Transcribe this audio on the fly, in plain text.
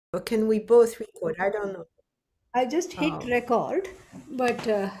Or can we both record? I don't know. I just hit Oh, record, but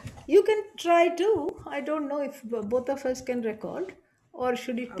you can try too. I don't know if both of us can record, or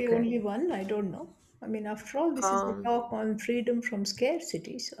should it be okay. only one? I don't know. I mean, after all, this is a Um, talk on freedom from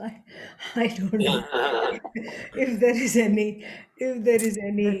scarcity, so I don't know if there is any, if there is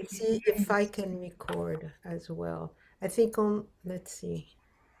any. let's see if I can record as well. I think on, let's see.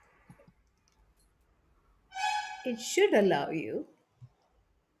 It should allow you.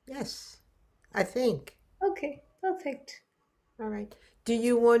 Yes, I think. Okay, perfect. All right. Do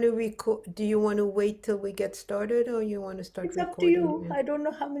you want to record? Do you want to wait till we get started or you want to start It's up to recording you. now? I don't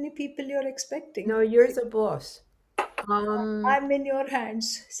know how many people you're expecting. No, you're the boss. Um, I'm in your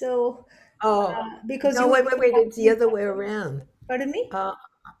hands, so oh, because no, you wait, have wait, to wait. It's the complete other way something. around. Pardon me? Uh,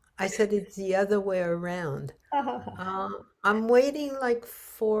 I said it's the other way around. Ha ha ha. I'm waiting like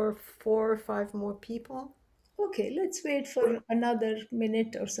for 4 or 5 more people. Okay, let's wait for another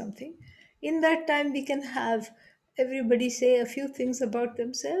minute or something. In that time, we can have everybody say a few things about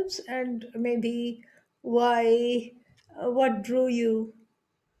themselves and maybe why, what drew you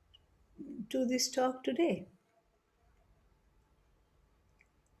to this talk today.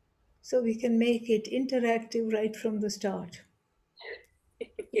 So we can make it interactive right from the start.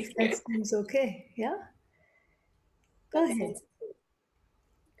 If that seems okay, yeah? Go That ahead. sounds.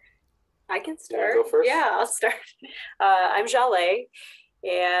 I can start. Go first. Yeah, I'll start. I'm Jaleh,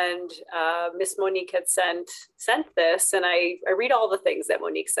 and Miss Monique had sent this, and I read all the things that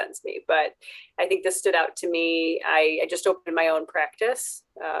Monique sends me, but I think this stood out to me. I just opened my own practice,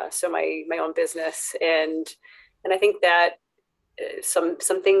 so my own business, and I think that some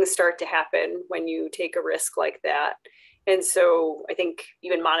things start to happen when you take a risk like that. And so I think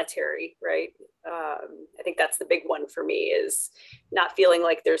even monetary, right? I think that's the big one for me is not feeling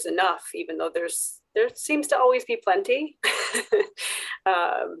like there's enough, even though there seems to always be plenty.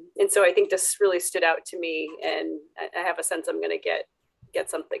 And so I think this really stood out to me, and I have a sense I'm going to get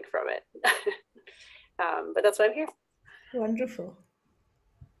something from it. But that's why I'm here. Wonderful.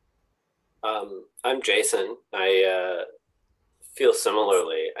 I'm Jason. I feel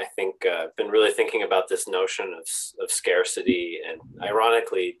similarly. I think I've been really thinking about this notion of scarcity and,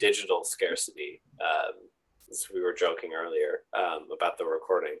 ironically, digital scarcity. As we were joking earlier about the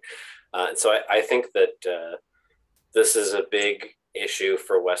recording. And so I think that this is a big issue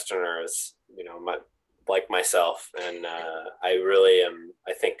for Westerners, like myself. And I really am,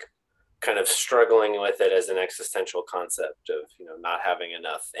 I think, kind of struggling with it as an existential concept of not having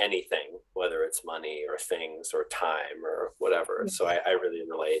enough anything, whether it's money or things or time or whatever. So Yes. I really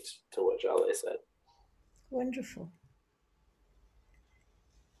relate to what Jale said. Wonderful.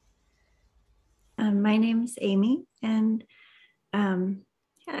 My name's Amy, and yeah,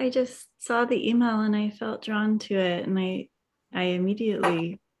 I just saw the email and I felt drawn to it, and I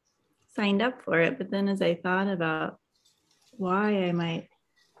immediately signed up for it. But then, as I thought about why I might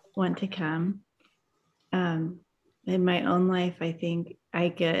want to come, in my own life, I think I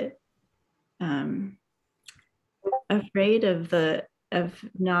get afraid of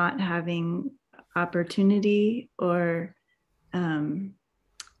not having opportunity, or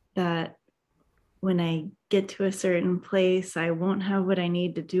that when I get to a certain place, I won't have what I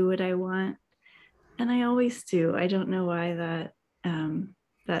need to do what I want. And I always do. I don't know why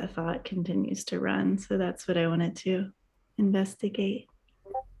that thought continues to run. So that's what I wanted to investigate.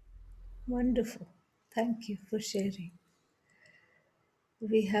 Wonderful. Thank you for sharing.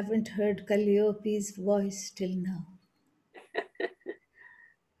 We haven't heard Calliope's voice till now.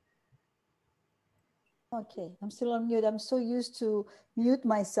 Okay, I'm still on mute. I'm so used to mute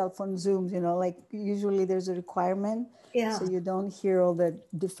myself on Zooms, like usually there's a requirement. Yeah. So you don't hear all the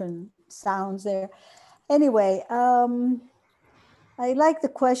different sounds there. Anyway, I like the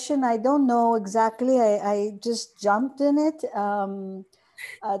question. I don't know exactly. I just jumped in it to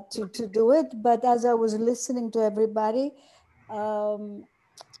do it. But as I was listening to everybody,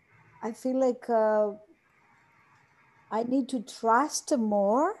 I feel like I need to trust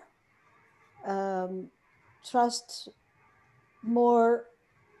more. Trust more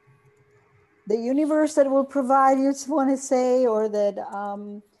the universe that will provide, you want to say, or that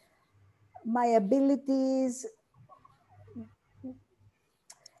my abilities,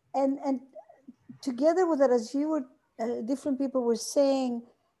 and together with that, as you were different people were saying,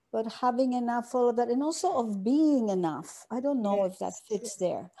 but having enough, all of that, and also of being enough. I don't know if that fits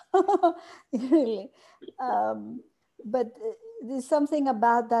there really, but there's something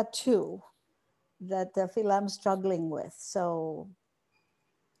about that too that I feel I'm struggling with. So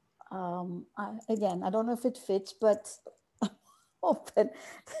again, I don't know if it fits, but open.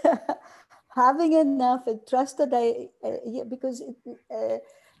 Having enough and trust that yeah, because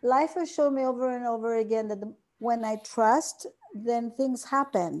life has shown me over and over again that when I trust, then things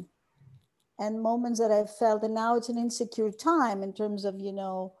happen. And moments that I felt, and now it's an insecure time in terms of,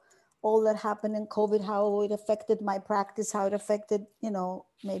 all that happened in COVID, how it affected my practice, how it affected,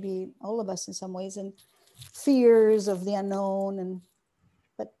 maybe all of us in some ways, and fears of the unknown.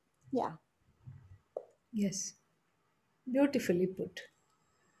 But yeah. Yes, beautifully put.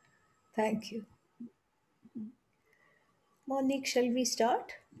 Thank you. Monique, shall we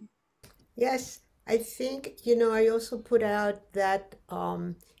start? Yes, I think, I also put out that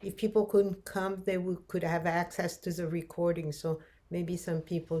if people couldn't come, they could have access to the recording. So maybe some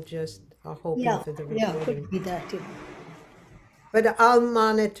people just are hoping Yeah, for the yeah, recording. could be that. But I'll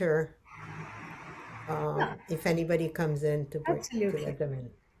monitor Yeah, if anybody comes in to absolutely. let them in.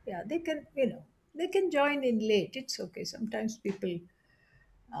 Yeah, they can join in late. It's okay. Sometimes people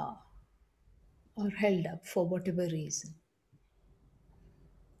are held up for whatever reason.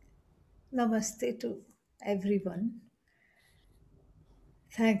 Namaste to everyone.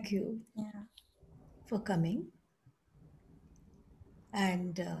 Thank you Yeah. for coming.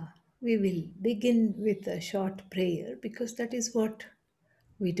 And we will begin with a short prayer because that is what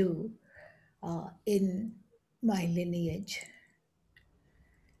we do in my lineage.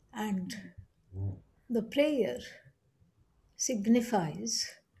 And the prayer signifies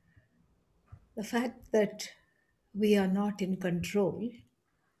the fact that we are not in control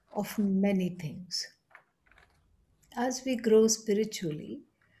of many things. As we grow spiritually,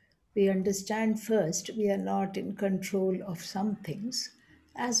 we understand first we are not in control of some things.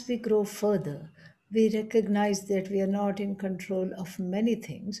 As we grow further, we recognize that we are not in control of many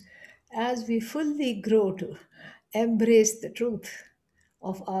things. As we fully grow to embrace the truth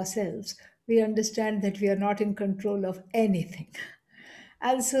of ourselves, we understand that we are not in control of anything.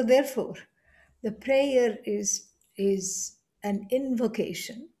 And so, therefore, the prayer is an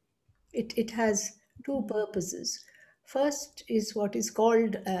invocation. It has two purposes. First is what is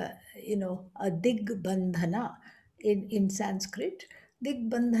called, a dig bandhana in Sanskrit. Dig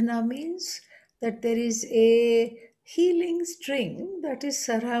bandhana means that there is a healing string that is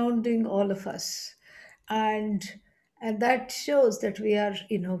surrounding all of us, and that shows that we are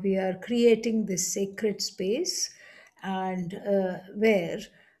creating this sacred space, and where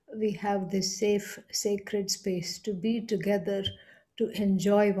we have this safe sacred space to be together, to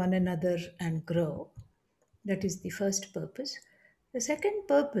enjoy one another and grow. That is the first purpose. The second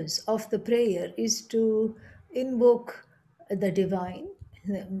purpose of the prayer is to invoke the divine,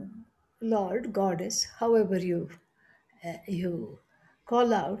 the Lord, Goddess, however you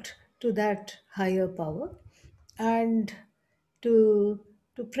call out to that higher power, and to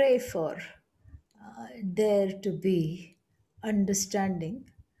pray for there to be understanding,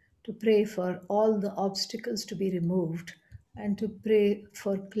 to pray for all the obstacles to be removed, and to pray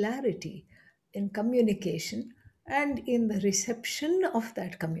for clarity in communication and in the reception of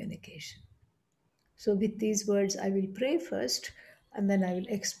that communication. So, with these words, I will pray first, and then I will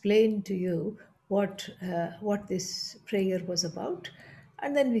explain to you what this prayer was about,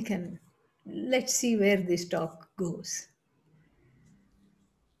 and then let's see where this talk goes.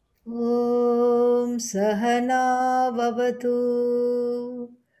 ॐ सहनाववतु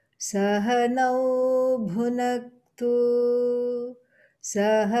सहनौ भुनक्तु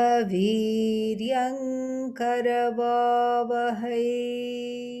सह वीर्यङ्करवावहै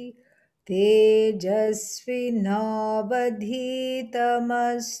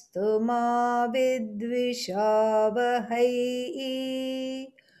तेजस्विनावधीतमस्तु मा विद्विषावहै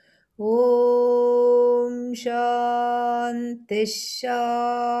ॐ शान्ति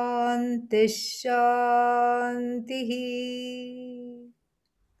शान्ति शान्तिः.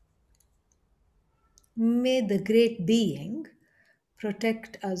 May the great being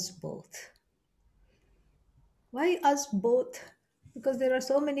protect us both. Why us both? Because there are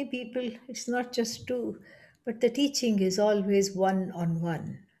so many people, it's not just two, but the teaching is always one on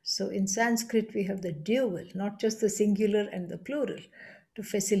one. So in Sanskrit, we have the dual, not just the singular and the plural, to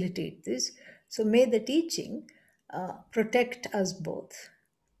facilitate this. So may the teaching protect us both.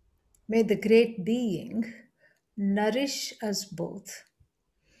 May the great being nourish us both.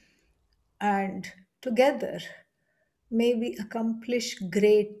 And together, may we accomplish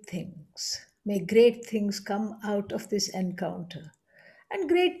great things. May great things come out of this encounter. And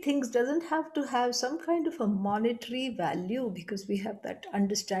great things doesn't have to have some kind of a monetary value, because we have that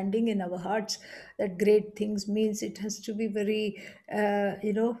understanding in our hearts that great things means it has to be very,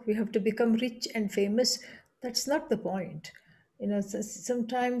 we have to become rich and famous. That's not the point.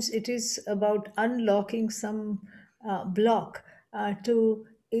 Sometimes it is about unlocking some block to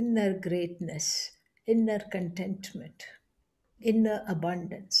inner greatness, inner contentment. inner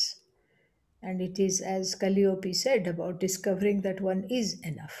abundance. And it is, as Calliope said, about discovering that one is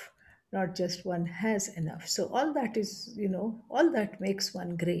enough, not just one has enough. So all that is, all that makes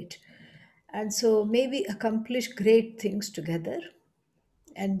one great. And so maybe accomplish great things together,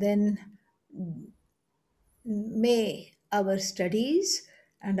 and then may our studies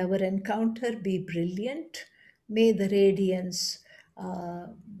and our encounter be brilliant. May the radiance uh,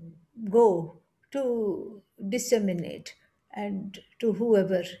 go to disseminate and to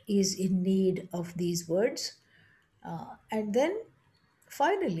whoever is in need of these words. And then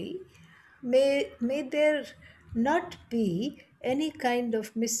finally, may there not be any kind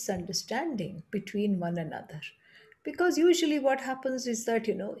of misunderstanding between one another, because usually what happens is that,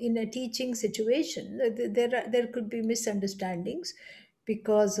 in a teaching situation, there could be misunderstandings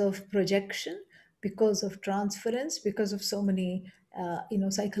because of projection, because of transference, because of so many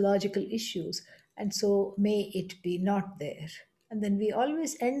psychological issues. And so may it be not there. And then we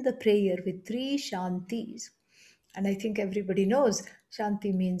always end the prayer with three shantis. And I think everybody knows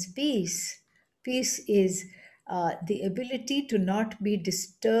Shanti means peace. Peace is the ability to not be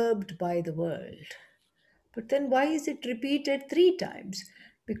disturbed by the world. But then why is it repeated three times?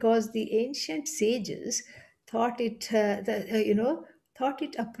 Because the ancient sages thought it, thought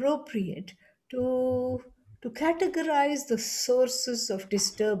it appropriate to to categorize the sources of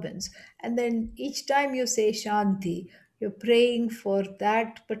disturbance. And then each time you say Shanti, you're praying for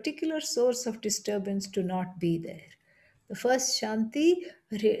that particular source of disturbance to not be there. The first Shanti,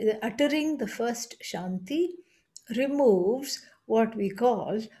 uttering the first Shanti, removes what we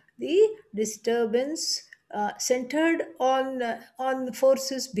call the disturbance centered on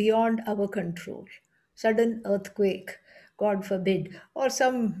forces beyond our control. Sudden earthquake, God forbid, or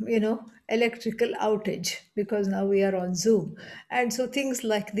some, electrical outage, because now we are on Zoom. And so things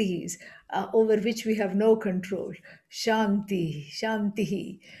like these, over which we have no control. Shanti,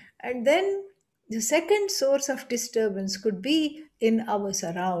 Shanti. And then the second source of disturbance could be in our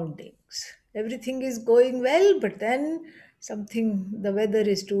surroundings. Everything is going well, but then the weather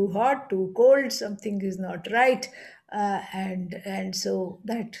is too hot, too cold, something is not right, and so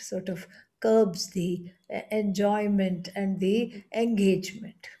that sort of curbs the enjoyment and the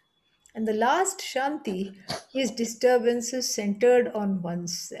engagement. And the last Shanti is disturbances centered on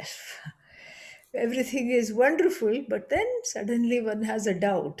oneself. Everything is wonderful, but then suddenly one has a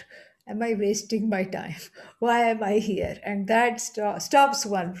doubt. Am I wasting my time? Why am I here? And that stops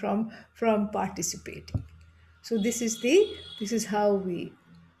one from participating. So this is how we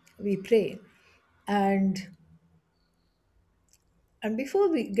pray. And before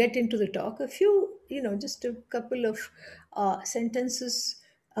we get into the talk, a few, just a couple of sentences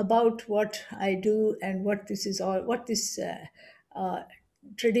about what I do and what this is all, what this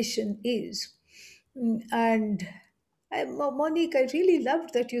tradition is. And Monique, I really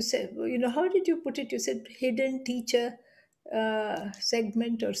loved that you said, how did you put it? You said hidden teacher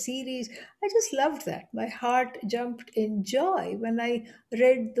segment or series. I just loved that. My heart jumped in joy when I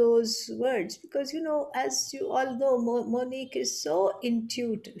read those words, because, as you all know, Monique is so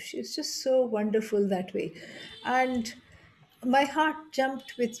intuitive. She's just so wonderful that way. And my heart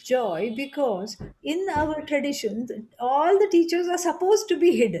jumped with joy because in our tradition, all the teachers are supposed to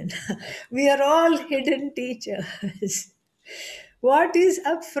be hidden. We are all hidden teachers. What is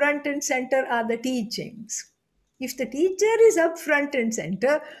up front and center are the teachings. If the teacher is up front and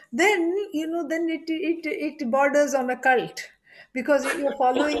center, then then it borders on a cult, because you're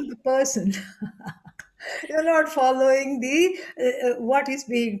following the person. You're not following the what is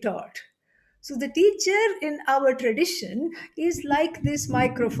being taught. So the teacher in our tradition is like this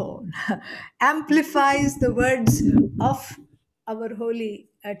microphone, amplifies the words of our holy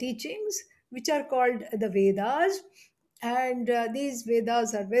teachings, which are called the Vedas. And these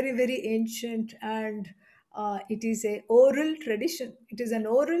Vedas are very, very ancient, and it is a oral tradition. It is an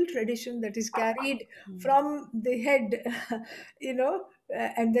oral tradition that is carried from the head,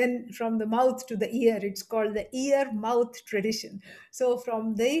 and then from the mouth to the ear. It's called the ear-mouth tradition. So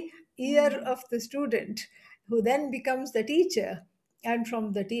from the ear of the student, who then becomes the teacher, and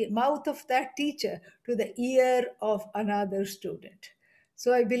from the mouth of that teacher to the ear of another student.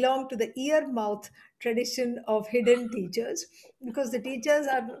 So I belong to the ear mouth tradition of hidden teachers, because the teachers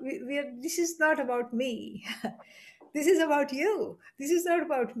are, this is not about me. This is about you. This is not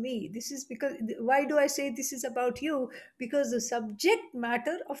about me. This is because, why do I say this is about you? Because the subject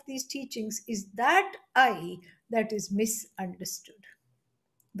matter of these teachings is that I that is misunderstood.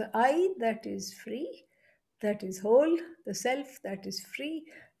 The I that is free, that is whole, the self that is free,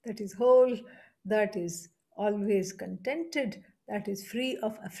 that is whole, that is always contented, that is free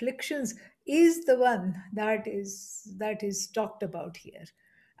of afflictions, is the one that is talked about here.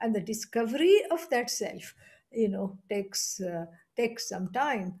 And the discovery of that self, takes some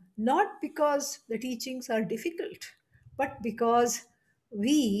time, not because the teachings are difficult, but because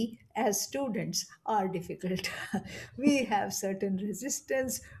we as students are difficult. We have certain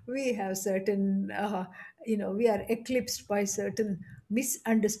resistance, we have certain we are eclipsed by certain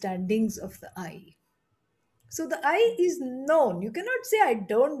misunderstandings of the I. So the I is known. You cannot say, I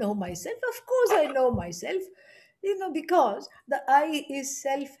don't know myself. Of course, I know myself, because the I is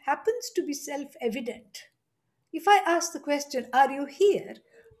happens to be self evident. If I ask the question, are you here?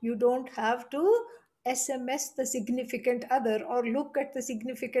 You don't have to SMS the significant other or look at the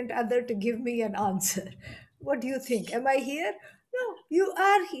significant other to give me an answer. What do you think? Am I here? No, you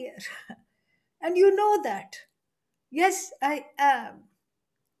are here. And you know that. Yes, I am.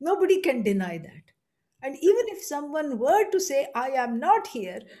 Nobody can deny that. And even if someone were to say, I am not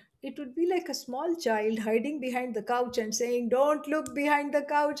here, it would be like a small child hiding behind the couch and saying, don't look behind the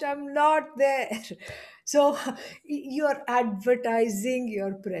couch, I'm not there. So you're advertising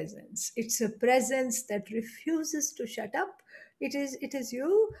your presence. It's a presence that refuses to shut up. It is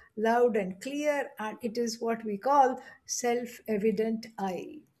you, loud and clear, and it is what we call self-evident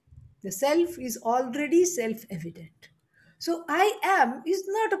I. The self is already self-evident. So I am is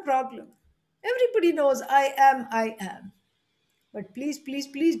not a problem. Everybody knows I am, I am. But please, please,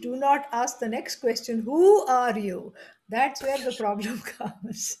 please do not ask the next question, who are you? That's where the problem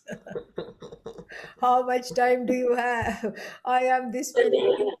comes. How much time do you have? I am this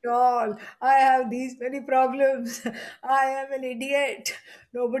many feet tall. I have these many problems. I am an idiot.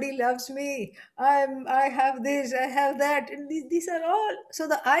 Nobody loves me. I have this, I have that. And these are all. So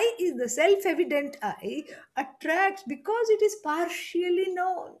the I is the self-evident I attracts because it is partially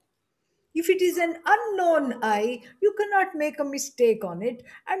known. If it is an unknown I, you cannot make a mistake on it.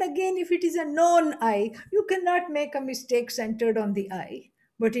 And again, if it is a known I, you cannot make a mistake centered on the I.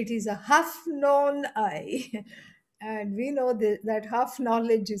 But it is a half known I. And we know that half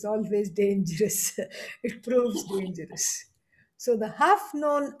knowledge is always dangerous, it proves dangerous. So, the half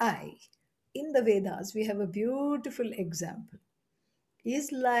known I, in the Vedas, we have a beautiful example,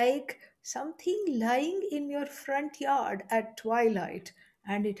 is like something lying in your front yard at twilight,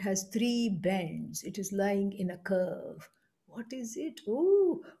 and it has three bends. It is lying in a curve. What is it?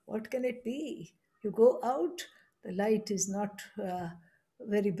 Oh, what can it be? You go out, the light is not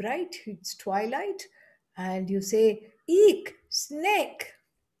very bright, it's twilight, and you say, eek, snake.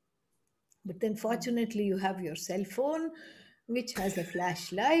 But then, fortunately, you have your cell phone, which has a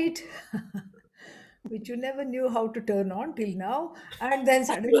flashlight, which you never knew how to turn on till now. And then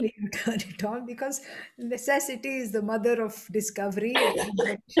suddenly you turn it on because necessity is the mother of discovery and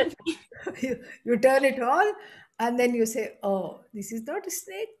invention. You turn it on, and then you say, oh, this is not a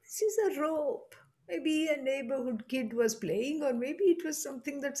snake, this is a rope. Maybe a neighborhood kid was playing, or maybe it was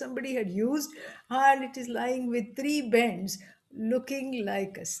something that somebody had used, and it is lying with three bends, looking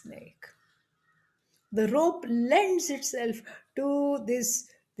like a snake. The rope lends itself to this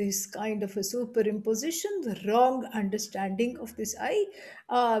kind of a superimposition, the wrong understanding of this I,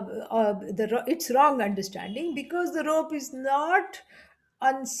 it's wrong understanding because the rope is not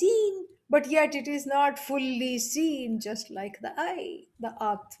unseen, but yet it is not fully seen, just like the I, the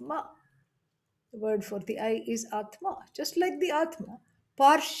Atma. The word for the I is Atma. Just like the Atma,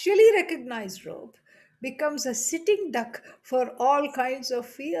 partially recognized rope becomes a sitting duck for all kinds of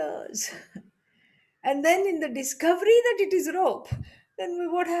fears. And then in the discovery that it is rope,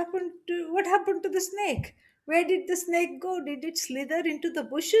 then what happened to the snake? Where did the snake go? Did it slither into the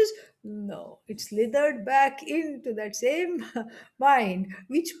bushes? No, it slithered back into that same mind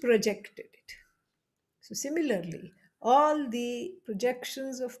which projected it. So, similarly, all the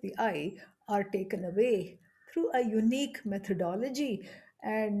projections of the I are taken away through a unique methodology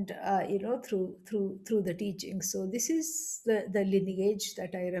and through the teaching. So this is the lineage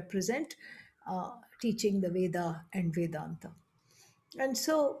that I represent, teaching the Veda and Vedanta. And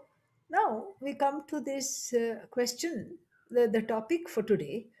so now we come to this question, the topic for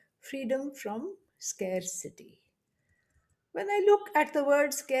today, freedom from scarcity. When I look at the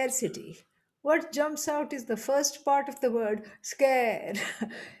word scarcity, what jumps out is the first part of the word scare.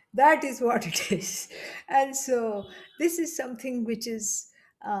 That is what it is. And so, this is something which is,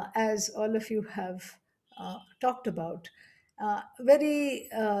 as all of you have talked about, very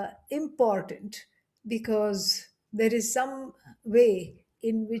important because there is some way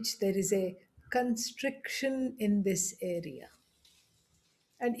in which there is a constriction in this area.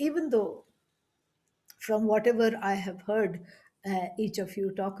 And even though from whatever I have heard, each of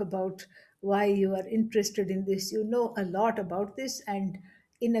you talk about why you are interested in this, you know a lot about this, and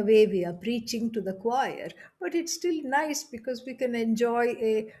in a way we are preaching to the choir, but it's still nice because we can enjoy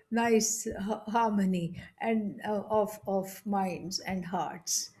a nice harmony and of minds and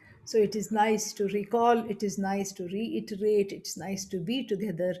hearts. So it is nice to recall, it is nice to reiterate, it's nice to be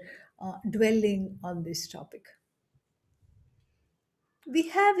together, dwelling on this topic. We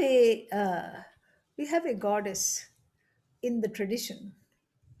have a goddess in the tradition,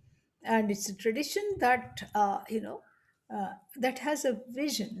 and it's a tradition that that has a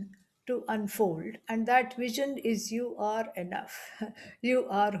vision to unfold, and that vision is you are enough, you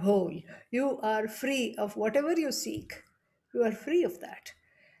are whole, you are free of whatever you seek, you are free of that,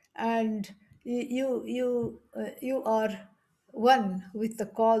 and you are one with the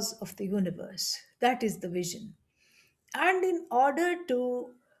cause of the universe. That is the vision. And in order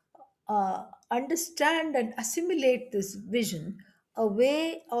to understand and assimilate this vision, a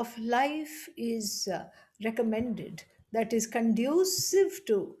way of life is recommended that is conducive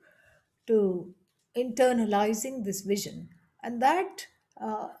to internalizing this vision. And that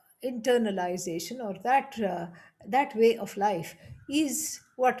uh, internalization, or that way of life, is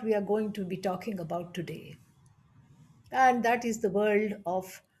what we are going to be talking about today. And that is the world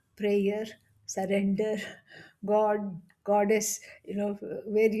of prayer, surrender, God, goddess,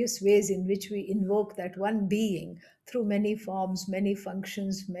 various ways in which we invoke that one being through many forms, many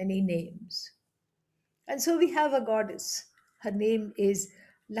functions, many names. And so we have a goddess. Her name is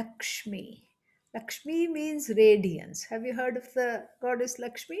Lakshmi. Lakshmi means radiance. Have you heard of the goddess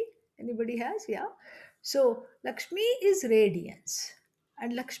Lakshmi? Anybody has? Yeah. So Lakshmi is radiance.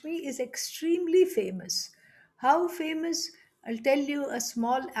 And Lakshmi is extremely famous. How famous? I'll tell you a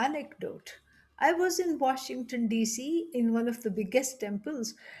small anecdote. I was in Washington, D.C., in one of the biggest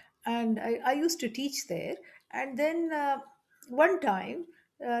temples, and I used to teach there. And then one time,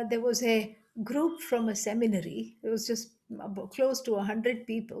 there was a group from a seminary. It was just close to 100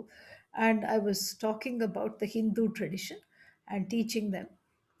 people. And I was talking about the Hindu tradition and teaching them.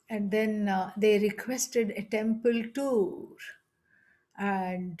 And then they requested a temple tour.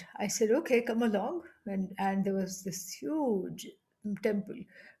 And I said, okay, come along. And there was this huge temple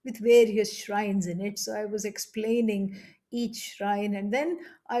with various shrines in it. So I was explaining each shrine, and then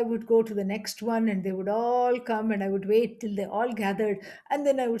I would go to the next one, and they would all come, and I would wait till they all gathered, and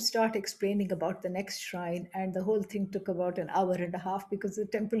then I would start explaining about the next shrine. And the whole thing took about an hour and a half because the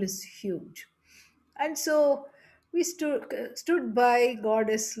temple is huge. And so we stood by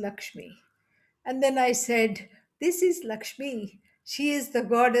goddess Lakshmi. And then I said, this is Lakshmi. She is the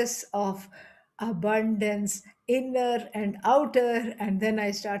goddess of abundance, inner and outer. And then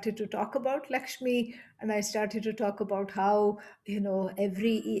I started to talk about Lakshmi, and I started to talk about how, we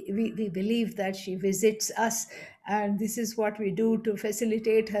believe that she visits us, and this is what we do to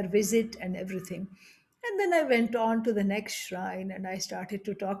facilitate her visit and everything. And then I went on to the next shrine, and I started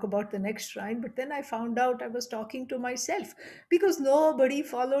to talk about the next shrine. But then I found out I was talking to myself because nobody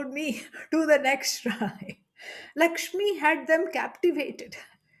followed me to the next shrine. Lakshmi had them captivated.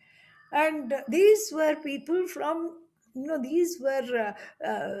 And these were people from, these were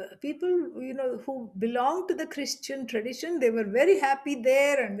people, who belonged to the Christian tradition. They were very happy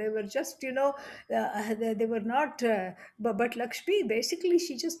there, and they were just, they were not, but Lakshmi, basically,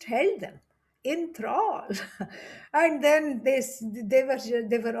 she just held them in thrall. And then they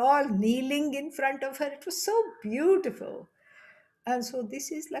were all kneeling in front of her. It was so beautiful. And so this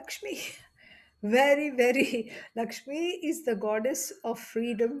is Lakshmi. Very, very, Lakshmi is the goddess of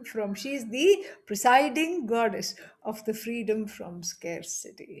freedom from, she is the presiding goddess of the freedom from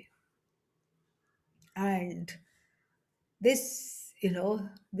scarcity. And this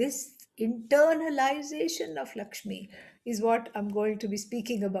internalization of Lakshmi is what I'm going to be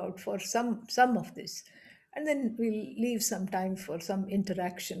speaking about for some of this. And then we'll leave some time for some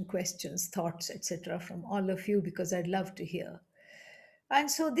interaction, questions, thoughts, etc. from all of you, because I'd love to hear. And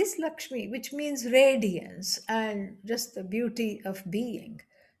so, this Lakshmi, which means radiance and just the beauty of being,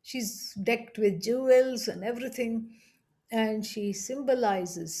 she's decked with jewels and everything, and she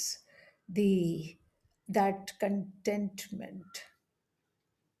symbolizes the that contentment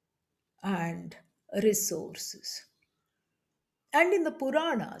and resources. And in the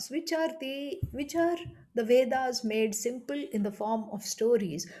Puranas, which are the Vedas made simple in the form of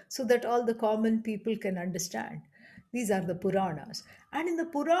stories so that all the common people can understand. These are the Puranas. And in the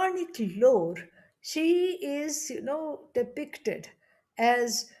Puranic lore, she is, depicted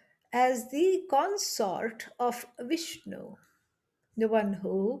as the consort of Vishnu, the one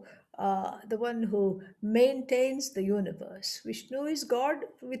who maintains the universe. Vishnu is God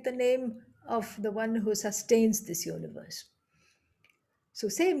with the name of the one who sustains this universe. So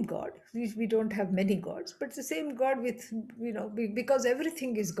same God. We don't have many gods, but the same God with, because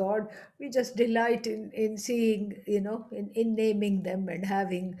everything is God, we just delight in seeing, in naming them and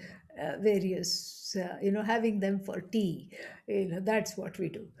having various, having them for tea. That's what we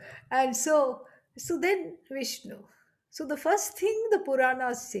do. And so then Vishnu. So the first thing the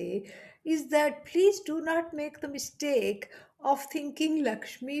Puranas say is that please do not make the mistake of thinking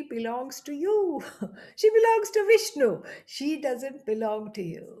Lakshmi belongs to you. She belongs to Vishnu. She doesn't belong to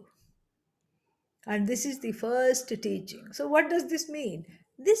you. And this is the first teaching. So, what does this mean?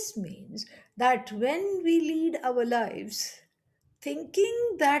 This means that when we lead our lives,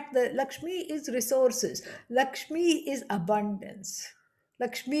 thinking that the Lakshmi is resources, Lakshmi is abundance,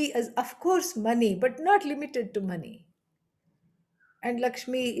 Lakshmi is, of course, money, but not limited to money. And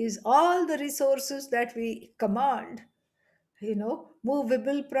Lakshmi is all the resources that we command,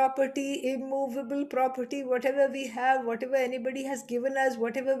 movable property, immovable property, whatever we have, whatever anybody has given us,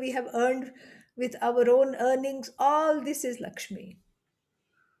 whatever we have earned with our own earnings, all this is Lakshmi.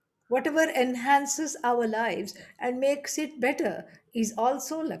 Whatever enhances our lives and makes it better is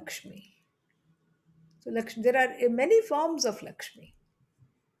also Lakshmi. So there are many forms of Lakshmi.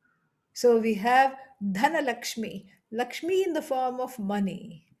 So we have Dhana Lakshmi, Lakshmi in the form of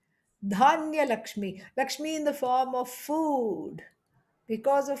money, Dhanya Lakshmi, Lakshmi in the form of food,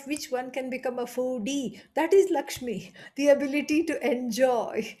 because of which one can become a foodie. That is Lakshmi, the ability to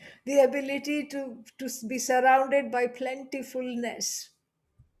enjoy, the ability to be surrounded by plentifulness.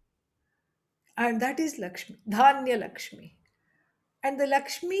 And that is Lakshmi, Dhanya Lakshmi. And the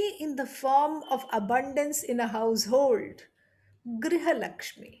Lakshmi in the form of abundance in a household, Griha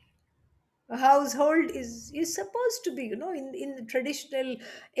Lakshmi. A household is supposed to be, in traditional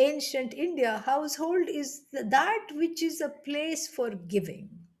ancient India, household is that which is a place for giving.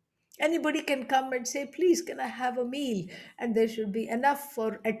 Anybody can come and say, please, can I have a meal? And there should be enough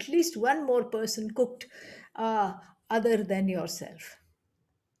for at least one more person cooked, other than yourself.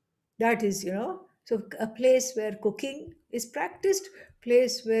 That is, so a place where cooking is practiced,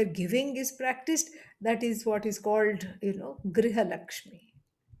 place where giving is practiced, that is what is called, Griha Lakshmi.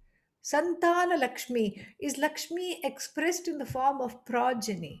 Santana Lakshmi is Lakshmi expressed in the form of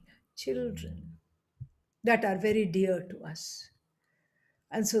progeny, children that are very dear to us.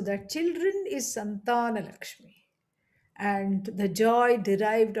 And so that children is Santana Lakshmi. And the joy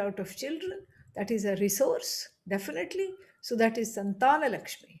derived out of children, that is a resource, definitely. So that is Santana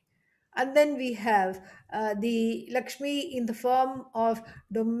Lakshmi. And then we have the Lakshmi in the form of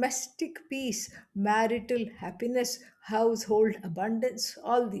domestic peace, marital happiness, household abundance,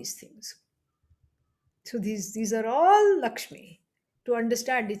 all these things. So these are all Lakshmi. To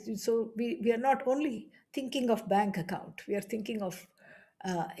understand it, so we are not only thinking of bank account, we are thinking of,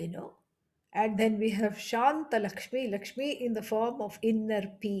 and then we have Shanta Lakshmi, Lakshmi in the form of inner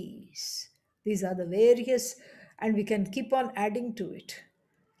peace. These are the various, and we can keep on adding to it.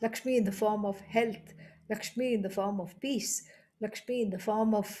 Lakshmi in the form of health, Lakshmi in the form of peace, Lakshmi in the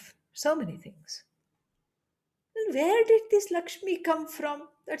form of so many things. And where did this Lakshmi come from?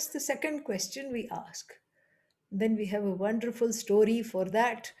 That's the second question we ask. Then we have a wonderful story for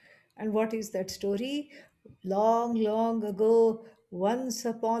that. And what is that story? Long, long ago, once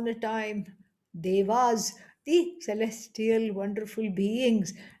upon a time, Devas, the celestial wonderful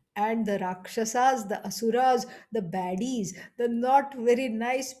beings, and the Rakshasas, the Asuras, the baddies, the not very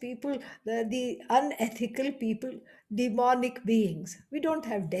nice people, the unethical people, demonic beings. We don't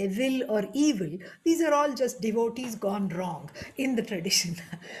have devil or evil. These are all just devotees gone wrong in the tradition.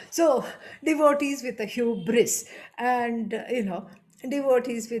 So, devotees with a hubris and,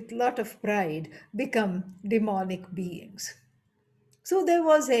 devotees with lot of pride become demonic beings. So there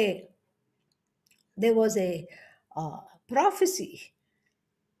was a prophecy,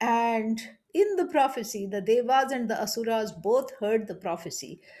 and in the prophecy, the Devas and the Asuras both heard the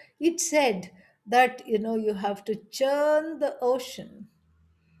prophecy. It said that, you have to churn the ocean.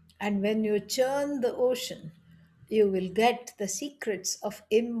 And when you churn the ocean, you will get the secrets of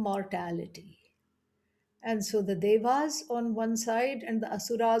immortality. And so the Devas on one side and the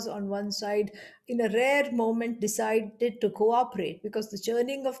Asuras on one side, in a rare moment, decided to cooperate, because the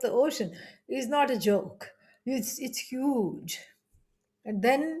churning of the ocean is not a joke. It's huge. And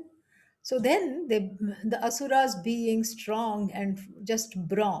then, so then the Asuras being strong and just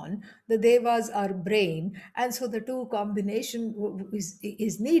brawn, the Devas are brain, and so the two combination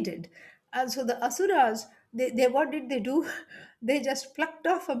is needed. And so the Asuras, they what did they do? They just plucked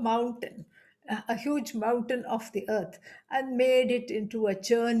off a mountain, a huge mountain of the earth, and made it into a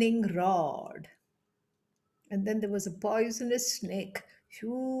churning rod. And then there was a poisonous snake,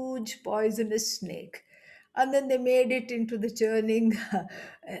 huge poisonous snake. And then they made it into the churning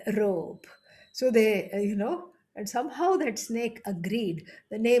rope. So they, and somehow that snake agreed.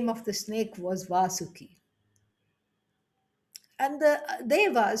 The name of the snake was Vasuki. And the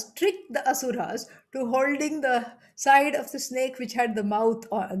devas tricked the asuras to holding the side of the snake which had the mouth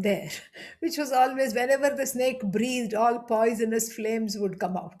there, which was always, whenever the snake breathed, all poisonous flames would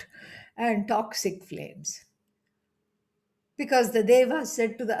come out, and toxic flames. Because the devas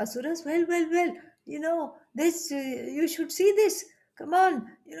said to the asuras, well, this, you should see this. Come on,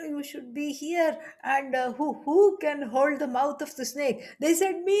 you should be here. And who can hold the mouth of the snake? They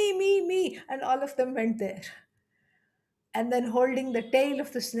said, me. And all of them went there. And then holding the tail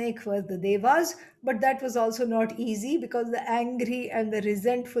of the snake were the devas, but that was also not easy, because the angry and the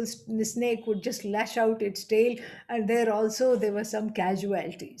resentful snake would just lash out its tail, and there also there were some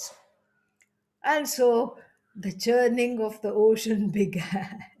casualties. And so the churning of the ocean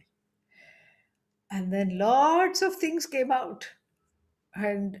began. And then lots of things came out.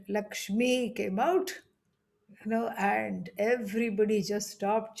 And Lakshmi came out, and everybody just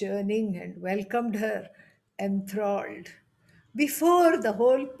stopped churning and welcomed her, enthralled. Before the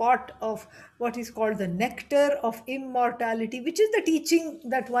whole pot of what is called the nectar of immortality, which is the teaching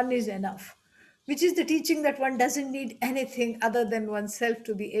that one is enough, which is the teaching that one doesn't need anything other than oneself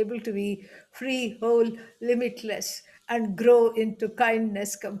to be able to be free, whole, limitless, and grow into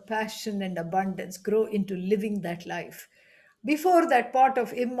kindness, compassion, and abundance, grow into living that life. Before that pot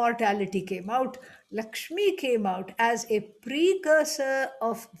of immortality came out, Lakshmi came out as a precursor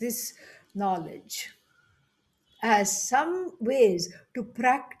of this knowledge, as some ways to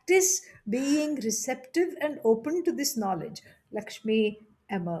practice being receptive and open to this knowledge. Lakshmi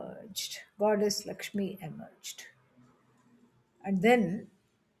emerged, Goddess Lakshmi emerged. And then,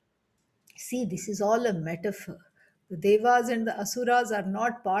 see, this is all a metaphor. The Devas and the Asuras are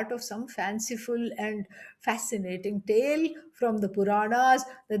not part of some fanciful and fascinating tale from the Puranas.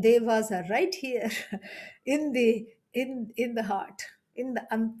 The Devas are right here in the heart, in the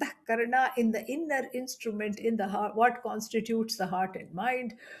Antakarana, in the inner instrument, in the heart, what constitutes the heart and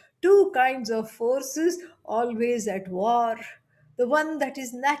mind. Two kinds of forces always at war. The one that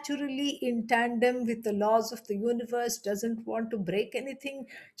is naturally in tandem with the laws of the universe, doesn't want to break anything,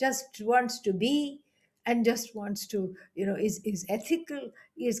 just wants to be, and just wants to, is ethical,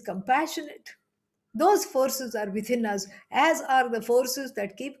 is compassionate. Those forces are within us, as are the forces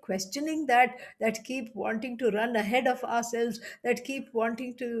that keep questioning, that keep wanting to run ahead of ourselves, that keep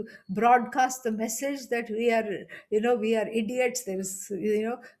wanting to broadcast the message that we are idiots. There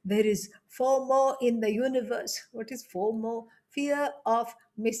is FOMO in the universe. What is FOMO? Fear of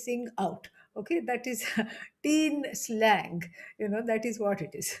missing out. Okay, that is teen slang. That is what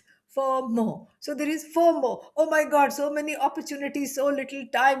it is. FOMO. So there is FOMO. Oh my God, so many opportunities, so little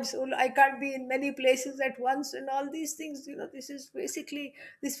time, so I can't be in many places at once, and all these things. This is basically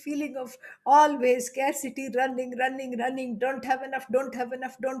this feeling of always scarcity, running, don't have enough, don't have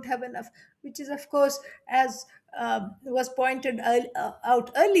enough, which is, of course, as was pointed out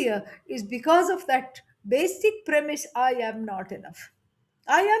earlier, is because of that basic premise: I am not enough.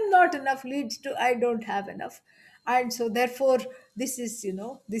 I am not enough leads to I don't have enough. And so therefore, this is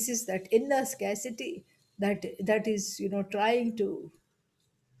that inner scarcity that is, trying to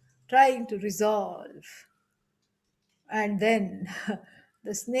resolve. And then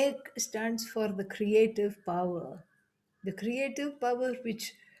the snake stands for the creative power. The creative power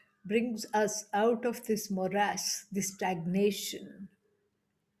which brings us out of this morass, this stagnation,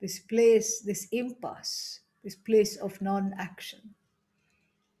 this place, this impasse, this place of non action.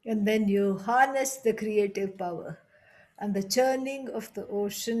 And then you harness the creative power. And the churning of the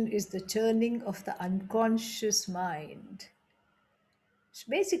ocean is the churning of the unconscious mind. It's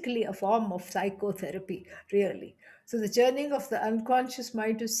basically a form of psychotherapy, really. So the churning of the unconscious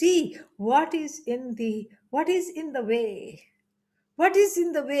mind to see what is in the way. What is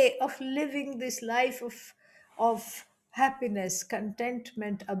in the way of living this life of happiness,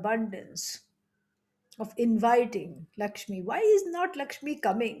 contentment, abundance, of inviting Lakshmi? Why is not Lakshmi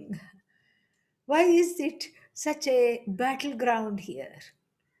coming? Why is it such a battleground here?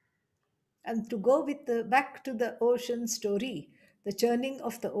 And to go with the back to the ocean story, the churning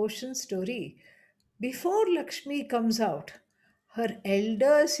of the ocean story, before Lakshmi comes out, her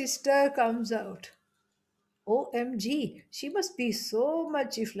elder sister comes out. OMG, she must be so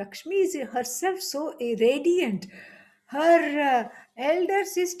much, if Lakshmi is herself so radiant, her elder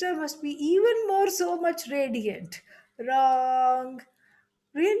sister must be even more so much radiant. Wrong.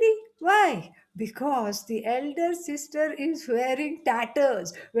 Really? Why? Because the elder sister is wearing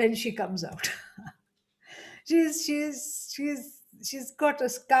tatters when she comes out. She's got a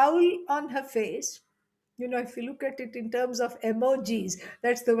scowl on her face. You know, if you look at it in terms of emojis,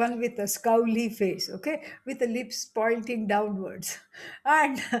 that's the one with a scowly face, okay, with the lips pointing downwards.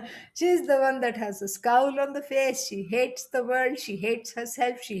 And she's the one that has a scowl on the face. She hates the world, she hates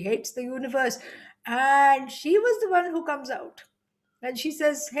herself, she hates the universe. And she was the one who comes out. And she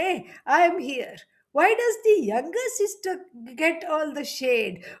says, "Hey, I am here." Why does the younger sister get all the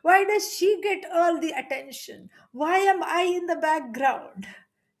shade? Why does she get all the attention? Why am I in the background?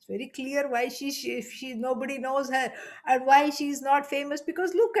 It's very clear why she nobody knows her, and why she is not famous,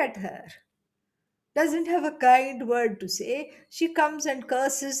 because look at her, doesn't have a kind word to say. She comes and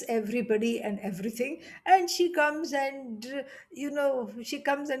curses everybody and everything, and she comes and, she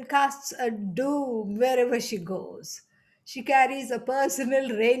comes and casts a doom wherever she goes. She carries a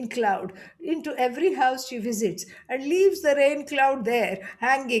personal rain cloud into every house she visits and leaves the rain cloud there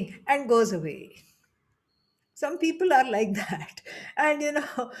hanging and goes away. Some people are like that. And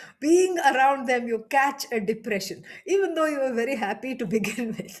being around them, you catch a depression even though you were very happy to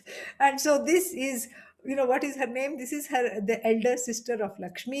begin with. And so this is, what is her name? This is the elder sister of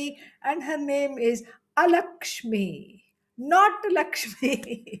Lakshmi, and her name is Alakshmi, not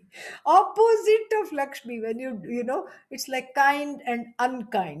Lakshmi. Opposite of Lakshmi. When it's like kind and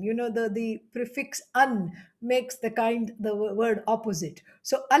unkind. The prefix un makes the word opposite.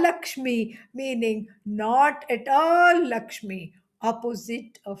 So Alakshmi, meaning not at all Lakshmi,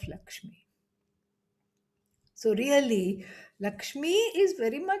 opposite of Lakshmi. So really, Lakshmi is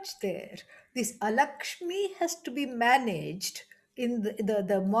very much there. This Alakshmi has to be managed. In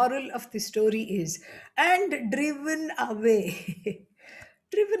the moral of the story is, and driven away.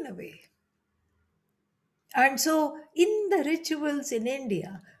 Driven away. And so, in the rituals in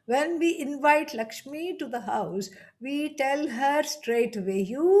India, when we invite Lakshmi to the house, we tell her straight away,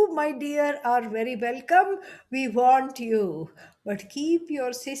 "You, my dear, are very welcome. We want you. But keep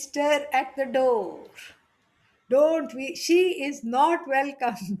your sister at the door. Don't we? She is not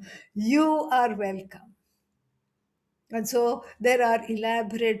welcome. You are welcome." And so there are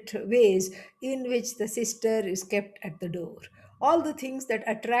elaborate ways in which the sister is kept at the door. All the things that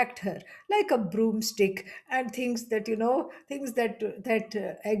attract her, like a broomstick, and things that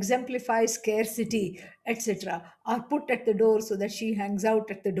exemplify scarcity, etc., are put at the door so that she hangs out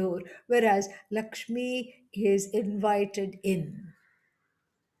at the door. Whereas Lakshmi is invited in.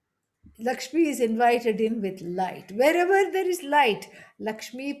 Lakshmi is invited in with light. Wherever there is light,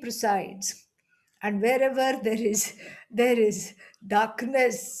 Lakshmi presides. And wherever there is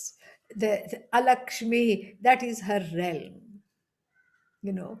darkness, the Alakshmi, that is her realm.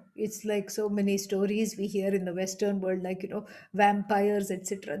 It's like so many stories we hear in the Western world, like, vampires,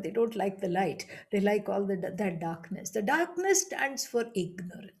 etc. They don't like the light. They like all that darkness. The darkness stands for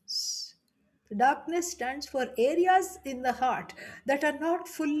ignorance. The darkness stands for areas in the heart that are not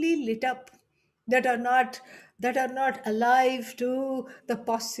fully lit up, that are not alive to the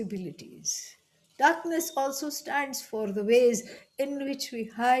possibilities. Darkness also stands for the ways in which we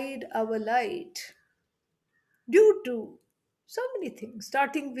hide our light due to so many things,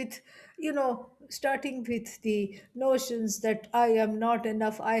 starting with the notions that I am not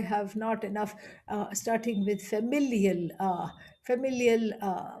enough, I have not enough, starting with familial,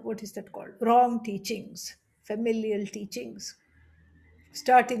 what is that called, wrong teachings, familial teachings,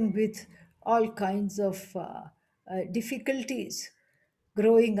 starting with all kinds of difficulties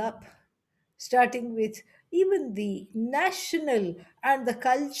growing up, starting with even the national and the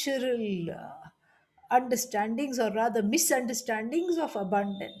cultural understandings, or rather misunderstandings, of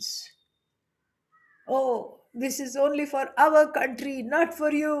abundance. Oh, this is only for our country, not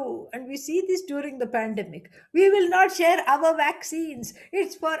for you. And we see this during the pandemic. We will not share our vaccines,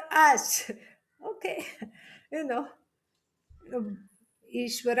 it's for us. Okay, you know,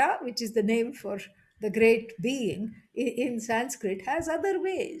 Ishvara, which is the name for the great being in Sanskrit, has other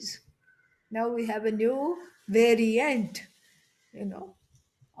ways. Now we have a new variant, you know,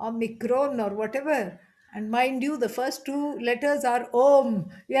 Omicron or whatever. And mind you, the first two letters are Om.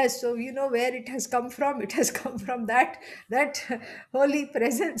 Yes, so you know where it has come from. It has come from that holy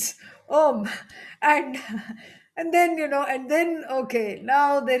presence, Om. And and then okay,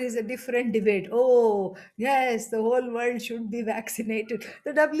 now there is a different debate. Oh, yes, the whole world should be vaccinated.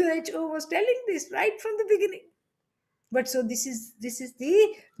 The WHO was telling this right from the beginning. But so this is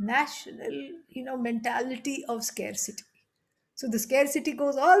the national mentality of scarcity. So the scarcity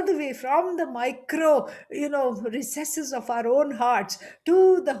goes all the way from the micro recesses of our own hearts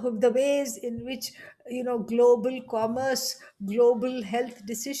to the ways in which global commerce, global health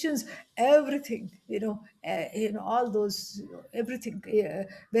decisions, everything, all those, everything,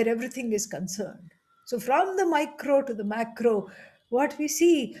 where everything is concerned. So from the micro to the macro, What we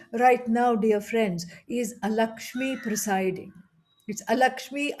see right now, dear friends, is Alakshmi presiding. It's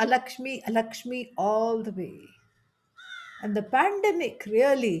Alakshmi, Alakshmi, Alakshmi all the way. And the pandemic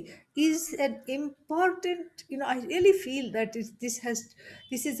really is an important, I really feel that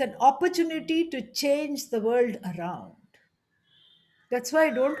this is an opportunity to change the world around. That's why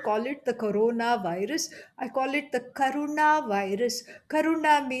I don't call it the coronavirus. I call it the Karuna virus.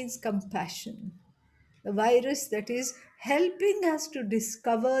 Karuna means compassion. The virus that is helping us to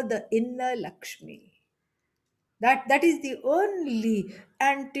discover the inner Lakshmi. That is the only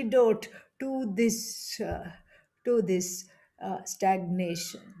antidote to this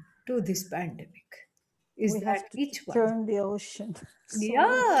stagnation, to this pandemic, is We that have to each one. turn the ocean. Sorry.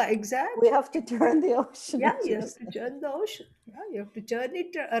 Yeah, We exactly. have to turn the ocean. Yeah, as you you have to said. turn the ocean. Yeah, you have to turn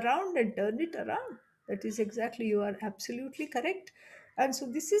it around and turn it around. That is exactly, you are absolutely correct. And so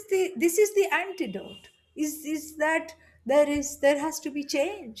this is the antidote. Is that there has to be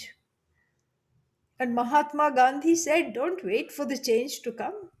change. And Mahatma Gandhi said, don't wait for the change to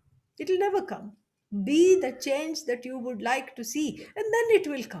come. It'll never come. Be the change that you would like to see, and then it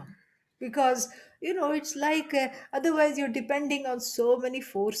will come. Because, it's like otherwise you're depending on so many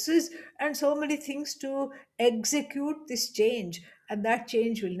forces and so many things to execute this change, and that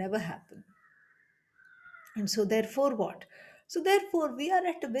change will never happen. And so, therefore, what? So, therefore, we are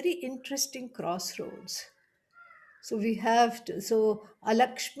at a very interesting crossroads. So we have to, so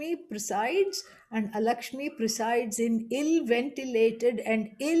Alakshmi presides, and Alakshmi presides in ill ventilated and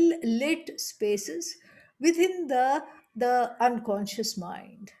ill lit spaces within the unconscious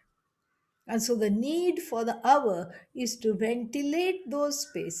mind. And so the need for the hour is to ventilate those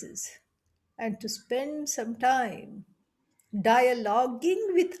spaces and to spend some time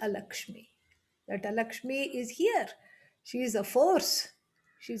dialoguing with Alakshmi. That Alakshmi is here. She is a force.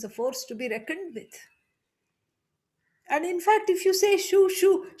 She is a force to be reckoned with. And in fact, if you say shoo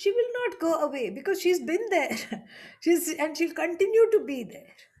shoo, she will not go away because she's been there. And she'll continue to be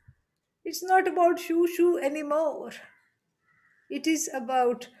there. It's not about shoo shoo anymore. It is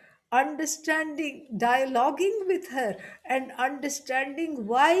about understanding, dialoguing with her, and understanding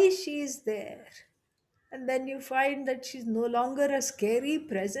why she is there. And then you find that she's no longer a scary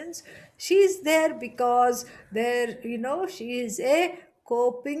presence. She's there because she is a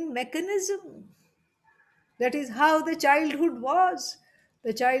coping mechanism. That is how the childhood was.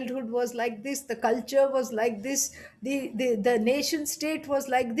 The childhood was like this, the culture was like this, the nation state was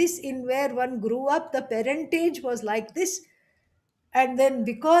like this, in where one grew up, the parentage was like this. And then,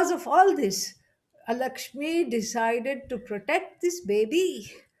 because of all this, Alakshmi decided to protect this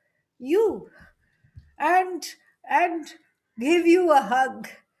baby, you, and and give you a hug.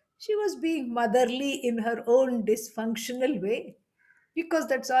 She was being motherly in her own dysfunctional way, because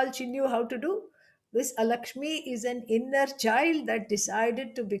that's all she knew how to do. This Alakshmi is an inner child that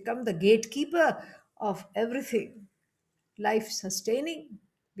decided to become the gatekeeper of everything life sustaining.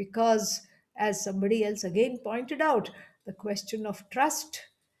 Because, as somebody else again pointed out, the question of trust,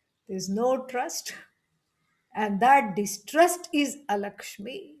 there's no trust, and that distrust is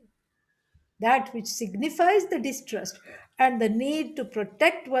Alakshmi, that which signifies the distrust and the need to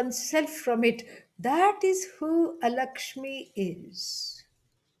protect oneself from it. That is who Alakshmi is.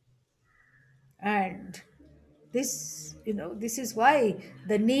 And this is why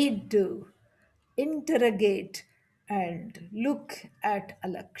the need to interrogate and look at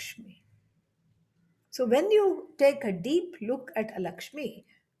Alakshmi. So when you take a deep look at Alakshmi,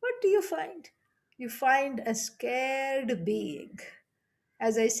 what do you find? You find a scared being.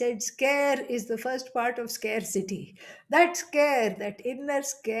 As I said, scare is the first part of scarcity. That scare, that inner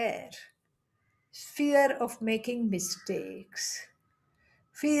scare, fear of making mistakes,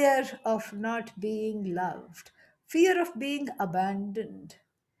 fear of not being loved, fear of being abandoned,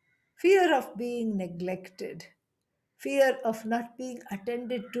 fear of being neglected, fear of not being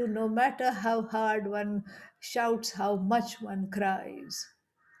attended to no matter how hard one shouts, how much one cries,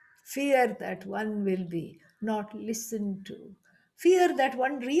 fear that one will be not listened to, fear that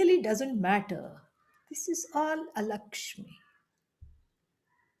one really doesn't matter. This is all Alakshmi.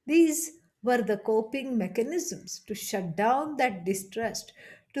 These were the coping mechanisms to shut down that distrust,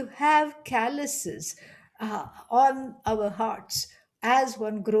 to have calluses on our hearts as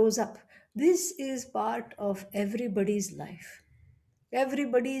one grows up. This is part of everybody's life.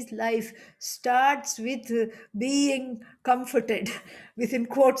 Everybody's life starts with being comforted, within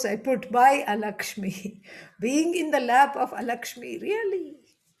quotes I put, by Alakshmi, being in the lap of Alakshmi, really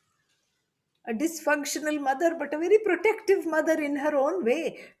a dysfunctional mother, but a very protective mother in her own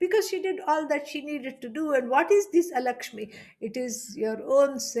way, because she did all that she needed to do. And what is this Alakshmi? It is your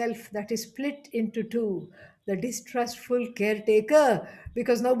own self that is split into two. the distrustful caretaker,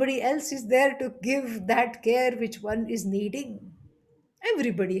 because nobody else is there to give that care which one is needing.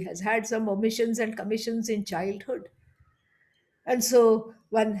 Everybody has had some omissions and commissions in childhood. And so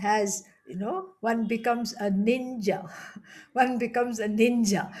one has, one becomes a ninja. One becomes a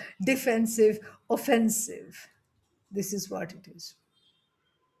ninja, defensive, offensive. This is what it is.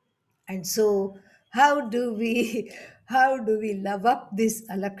 And so, how do we how do we love up this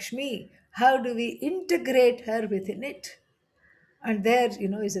Alakshmi? How do we integrate her within it? And there,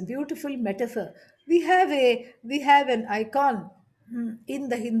 is a beautiful metaphor. We have an icon, in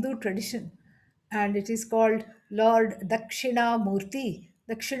the Hindu tradition, and it is called Lord Dakshinamurti.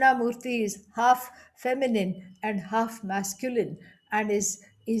 Dakshinamurti is half feminine and half masculine, and is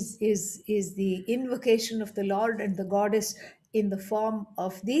the invocation of the Lord and the goddess in the form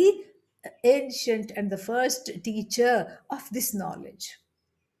of the ancient and the first teacher of this knowledge.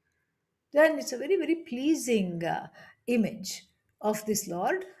 Then it's a very, very pleasing image of this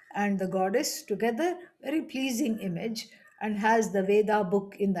Lord and the goddess together, very pleasing image, and has the Veda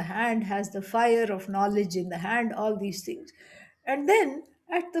book in the hand, has the fire of knowledge in the hand, all these things. And then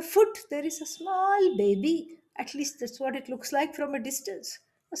at the foot, there is a small baby. At least that's what it looks like from a distance.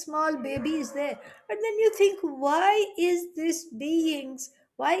 A small baby is there. And then you think, why is the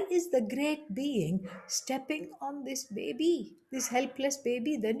great being stepping on this baby, this helpless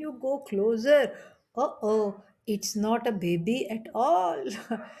baby? Then you go closer. Oh, it's not a baby at all.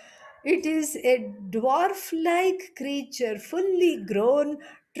 It is a dwarf like creature, fully grown,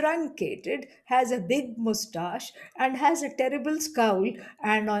 truncated, has a big mustache, and has a terrible scowl.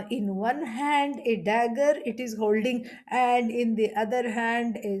 And in one hand, a dagger it is holding, and in the other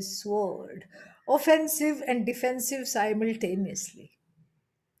hand, a sword. Offensive and defensive simultaneously.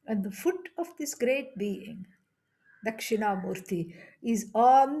 And the foot of this great being, Dakshinamurti, is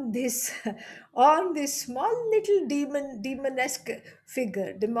on this on this small little demonesque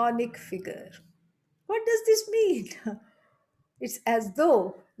figure, demonic figure. What does this mean? It's as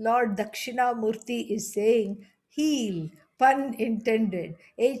though Lord Dakshinamurti is saying, heal, pun intended,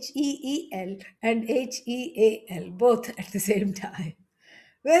 HEEL and HEAL, both at the same time.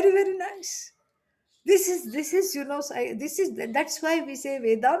 Very, very nice. This is that's why we say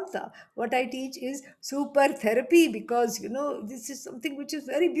Vedanta. What I teach is super therapy, because this is something which is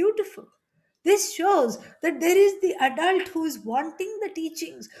very beautiful. This shows that there is the adult who is wanting the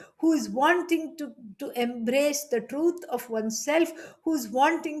teachings, who is wanting to embrace the truth of oneself, who is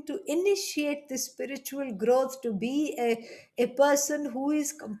wanting to initiate the spiritual growth, to be a person who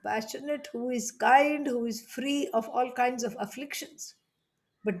is compassionate, who is kind, who is free of all kinds of afflictions.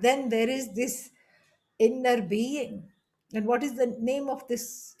 But then there is this inner being. And what is the name of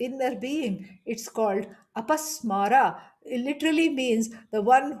this inner being? It's called Apasmara. It literally means the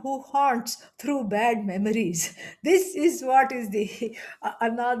one who haunts through bad memories. This is what is the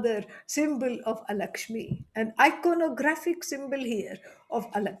another symbol of Alakshmi, an iconographic symbol here of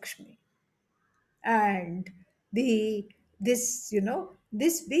Alakshmi. And the this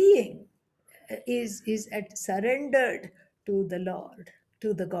this being is at surrendered to the Lord,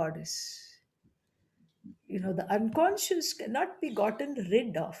 to the goddess. The unconscious cannot be gotten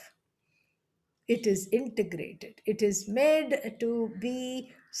rid of. It is integrated, it is made to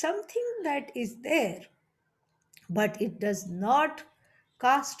be something that is there, but it does not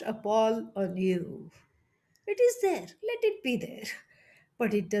cast a pall on you. It is there, let it be there,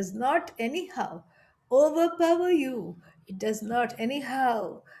 but it does not anyhow overpower you. It does not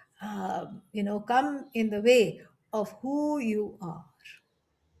anyhow come in the way of who you are.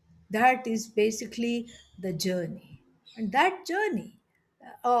 That is basically the journey. And that journey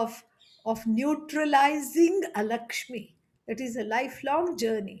of neutralizing Alakshmi, that is a lifelong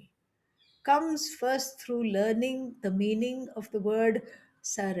journey, comes first through learning the meaning of the word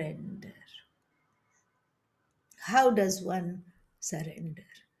surrender. How does one surrender?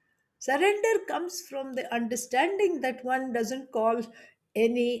 Surrender comes from the understanding that one doesn't call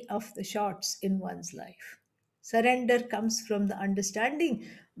any of the shots in one's life. Surrender comes from the understanding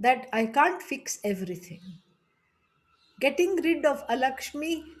that I can't fix everything. Getting rid of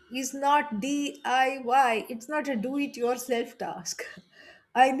Alakshmi is not DIY, it's not a do it yourself task.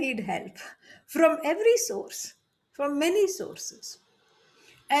 I need help from every source, from many sources.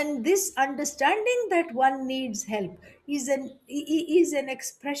 And this understanding that one needs help is an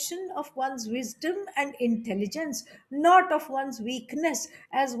expression of one's wisdom and intelligence, not of one's weakness,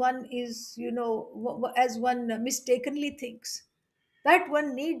 as one is as one mistakenly thinks. That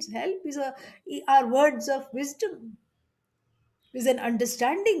one needs help are words of wisdom, is an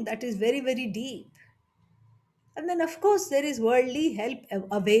understanding that is very, very deep. And then, of course, there is worldly help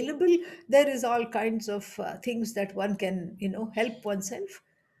available. There is all kinds of things that one can, help oneself.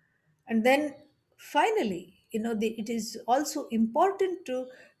 And then finally, it is also important to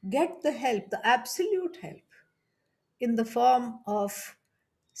get the help, the absolute help, in the form of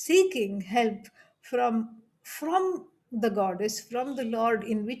seeking help from the goddess, from the Lord,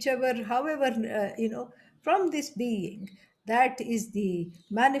 in whichever, however, from this being that is the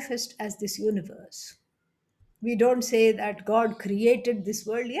manifest as this universe. We don't say that God created this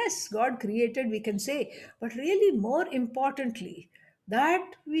world. Yes, God created, we can say, but really, more importantly, that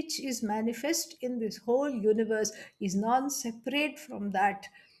which is manifest in this whole universe is non separate from that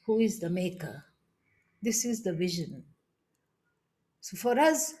who is the maker. This is the vision. So for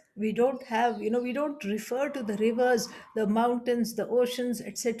us, we don't have, we don't refer to the rivers, the mountains, the oceans,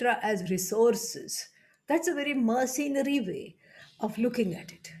 etc., as resources. That's a very mercenary way of looking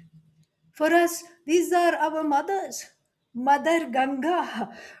at it. For us, these are our mothers. Mother Ganga,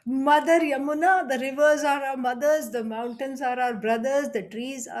 Mother Yamuna, the rivers are our mothers, the mountains are our brothers, the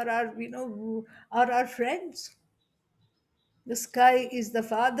trees are our, are our friends. The sky is the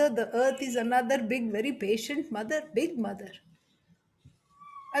father, the earth is another big, very patient mother, big mother.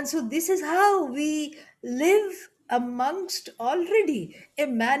 And so this is how we live amongst already a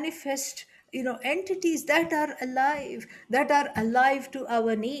manifest, entities that are alive to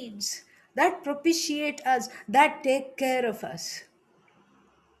our needs, that propitiate us, that take care of us.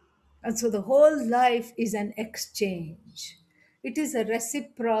 And so the whole life is an exchange. It is a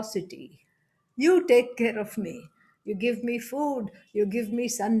reciprocity. You take care of me. You give me food. You give me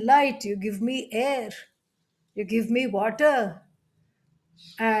sunlight. You give me air. You give me water.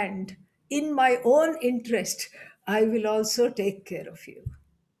 And in my own interest, I will also take care of you.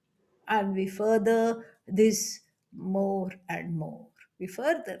 And we further this more and more. We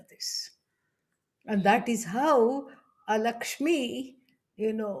further this. And that is how Alakshmi,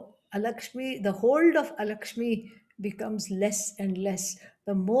 Alakshmi, the hold of Alakshmi becomes less and less.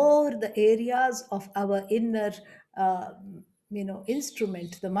 The more the areas of our inner,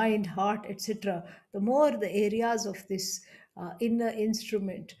 instrument, the mind, heart, etc., the more the areas of this inner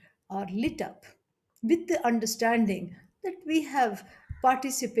instrument are lit up with the understanding that we have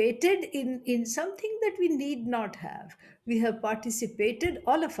participated in something that we need not have. We have participated,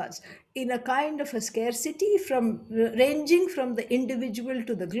 all of us, in a kind of a scarcity from ranging from the individual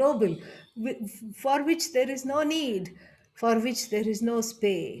to the global, for which there is no need, for which there is no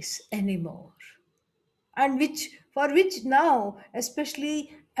space anymore, and which now,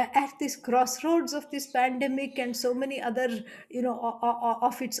 especially at this crossroads of this pandemic and so many other,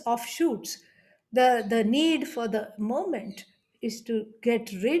 of its offshoots, the need for the moment is to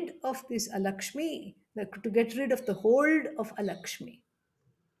get rid of this Alakshmi, to get rid of the hold of Alakshmi.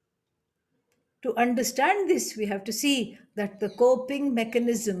 To understand this, we have to see that the coping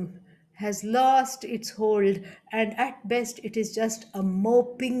mechanism has lost its hold, and at best it is just a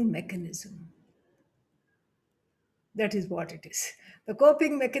moping mechanism. That is what it is. The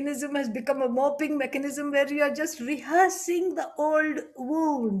coping mechanism has become a moping mechanism where you are just rehearsing the old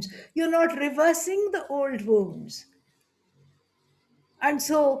wounds. You're not reversing the old wounds. And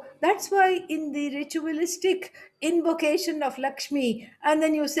so that's why in the ritualistic invocation of Lakshmi, and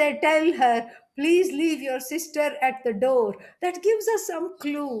then you say, tell her, please leave your sister at the door, that gives us some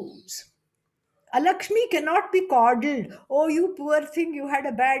clues. A Lakshmi cannot be coddled. Oh, you poor thing, you had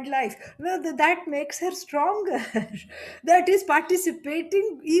a bad life. No, that makes her stronger. That is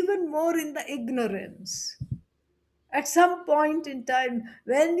participating even more in the ignorance. At some point in time,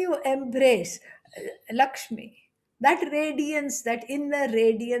 when you embrace Lakshmi, that radiance, that inner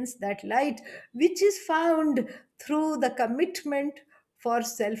radiance, that light, which is found through the commitment for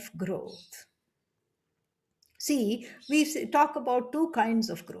self growth. See, we talk about two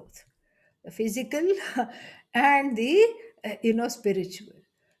kinds of growth, the physical and the spiritual.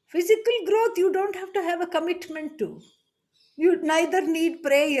 Physical growth you don't have to have a commitment to. You neither need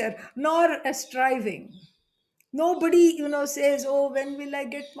prayer nor a striving. Nobody, says, oh, when will I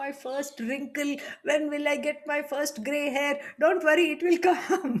get my first wrinkle? When will I get my first gray hair? Don't worry, it will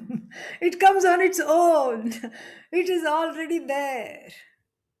come. It comes on its own. It is already there.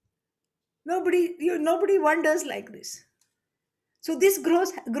 Nobody wonders like this. So this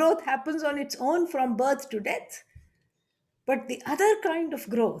growth happens on its own from birth to death. But the other kind of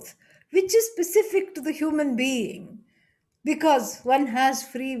growth, which is specific to the human being, because one has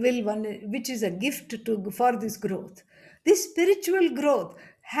free will, which is a gift for this growth. This spiritual growth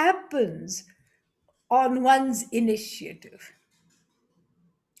happens on one's initiative.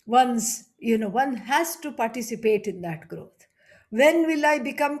 One has to participate in that growth. When will I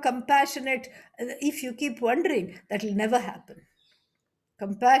become compassionate? If you keep wondering, that will never happen.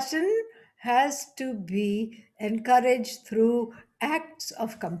 Compassion has to be encouraged through acts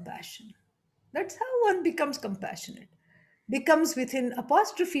of compassion. That's how one becomes compassionate. Becomes within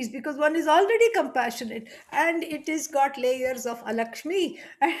apostrophes, because one is already compassionate, and it is got layers of alakshmi,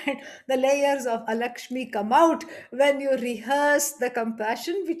 and the layers of alakshmi come out when you rehearse the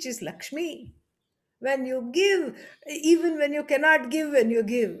compassion which is lakshmi. When you give, even when you cannot give, when you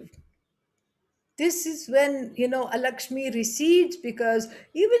give, this is when, Alakshmi recedes, because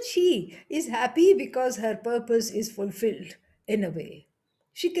even she is happy because her purpose is fulfilled in a way.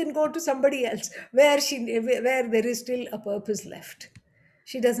 She can go to somebody else where there is still a purpose left.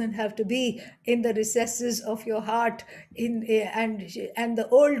 She doesn't have to be in the recesses of your heart, and the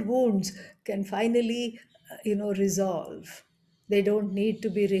old wounds can finally resolve. They don't need to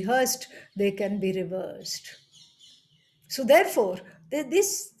be rehearsed, they can be reversed. So therefore,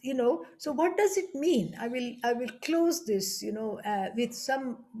 this, so what does it mean? I will close this, with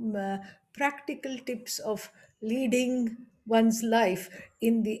some practical tips of leading one's life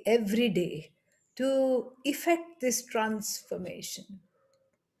in the everyday to effect this transformation.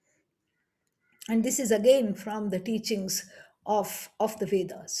 And this is again from the teachings of the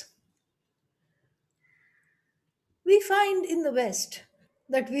Vedas. We find in the West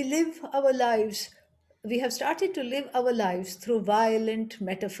that we have started to live our lives through violent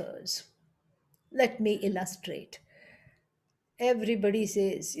metaphors. Let me illustrate. Everybody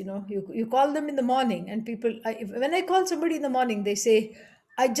says, you call them in the morning, and when I call somebody in the morning, they say,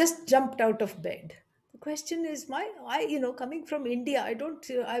 I just jumped out of bed. The question is, coming from India,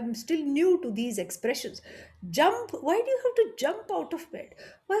 I'm still new to these expressions. Jump, why do you have to jump out of bed?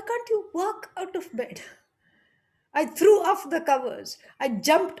 Why can't you walk out of bed? I threw off the covers. I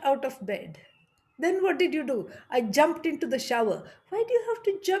jumped out of bed. Then what did you do? I jumped into the shower. Why do you have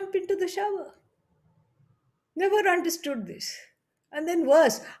to jump into the shower? Never understood this. And then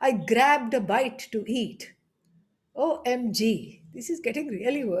worse, I grabbed a bite to eat. OMG, this is getting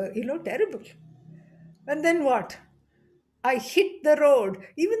really, terrible. And then what? I hit the road.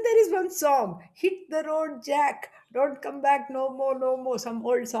 Even there is one song, Hit the Road, Jack. Don't come back no more, no more. Some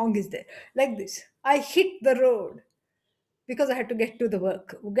old song is there. Like this. I hit the road because I had to get to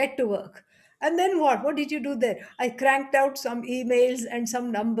work. And then what? What did you do there? I cranked out some emails and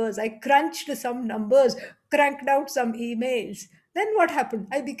some numbers. I crunched some numbers, cranked out some emails. Then what happened?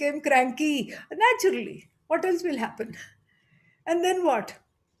 I became cranky. Naturally. What else will happen? And then what?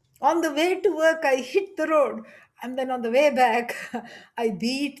 On the way to work, I hit the road. And then on the way back, I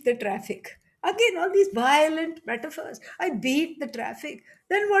beat the traffic. Again, all these violent metaphors. I beat the traffic.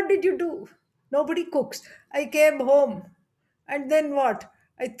 Then what did you do? Nobody cooks. I came home. And then what?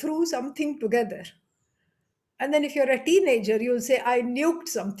 I threw something together. And then if you're a teenager, you'll say, I nuked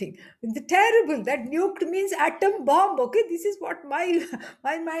something. The terrible. That nuked means atom bomb. Okay, this is what my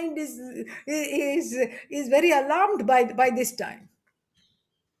my mind is very alarmed by this time.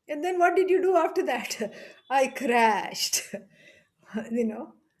 And then what did you do after that? I crashed. you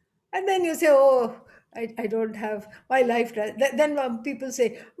know. And then you say, oh, I don't have my life. Then people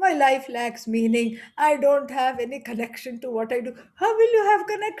say, my life lacks meaning. I don't have any connection to what I do. How will you have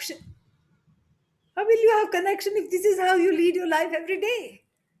connection? How will you have connection if this is how you lead your life every day?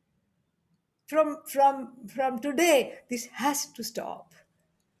 From today, this has to stop.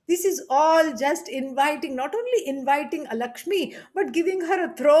 This is all just inviting, not only inviting a Lakshmi, but giving her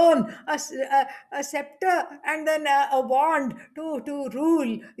a throne, a scepter, and then a wand to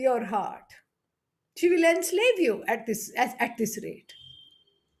rule your heart. She will enslave you at this rate.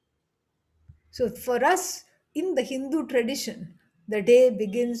 So for us, in the Hindu tradition, the day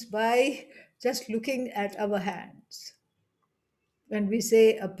begins by just looking at our hands when we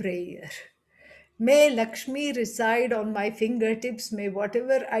say a prayer. May Lakshmi reside on my fingertips. May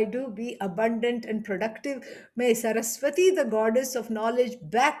whatever I do be abundant and productive. May Saraswati, the goddess of knowledge,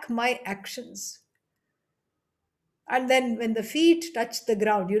 back my actions. And then when the feet touch the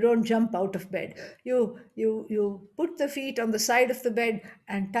ground, you don't jump out of bed. You put the feet on the side of the bed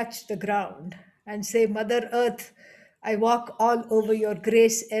and touch the ground and say, Mother Earth, I walk all over your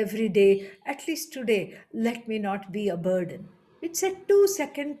grace every day. At least today, let me not be a burden. It's a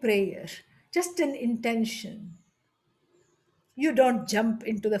 2-second prayer, just an intention. You don't jump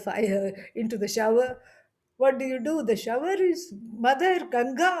into the fire, into the shower. What do? The shower is Mother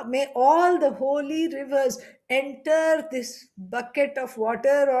Ganga. May all the holy rivers enter this bucket of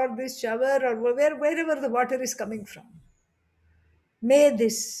water or this shower or wherever the water is coming from. May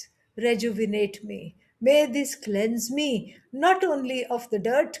this rejuvenate me. May this cleanse me not only of the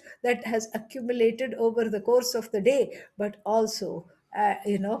dirt that has accumulated over the course of the day, but also,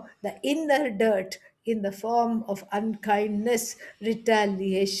 the inner dirt in the form of unkindness,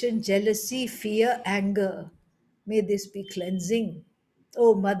 retaliation, jealousy, fear, anger. May this be cleansing,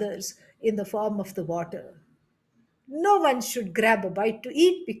 O mothers, in the form of the water. No one should grab a bite to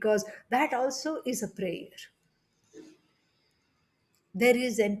eat, because that also is a prayer. There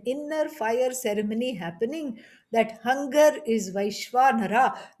is an inner fire ceremony happening. That hunger is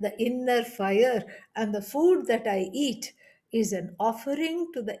Vaishvanara, the inner fire, and the food that I eat is an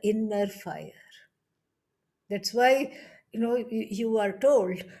offering to the inner fire. That's why, you are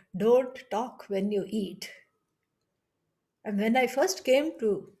told, don't talk when you eat. And when I first came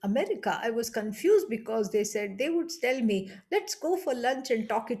to America, I was confused, because they said they would tell me, let's go for lunch and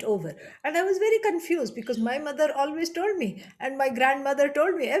talk it over. And I was very confused, because my mother always told me, and my grandmother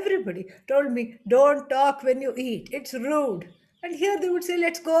told me, everybody told me, don't talk when you eat. It's rude. And here they would say,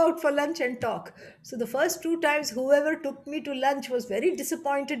 let's go out for lunch and talk. So the first two times, whoever took me to lunch was very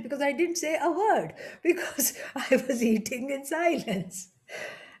disappointed, because I didn't say a word, because I was eating in silence.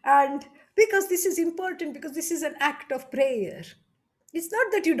 And because this is important, because this is an act of prayer. It's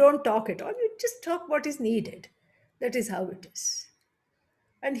not that you don't talk at all, you just talk what is needed. That is how it is.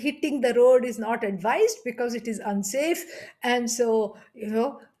 And hitting the road is not advised, because it is unsafe. And so,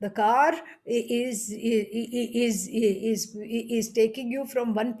 the car is taking you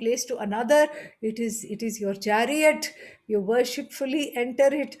from one place to another. It is your chariot. You worshipfully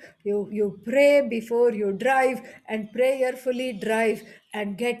enter it. You pray before you drive, and prayerfully drive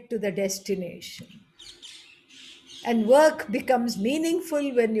and get to the destination. And work becomes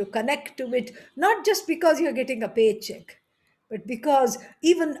meaningful when you connect to it, not just because you're getting a paycheck, but because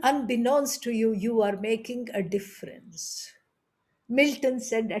even unbeknownst to you, you are making a difference. Milton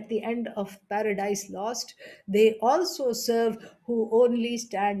said at the end of Paradise Lost, they also serve who only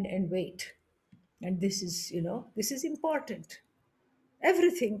stand and wait. And this is important.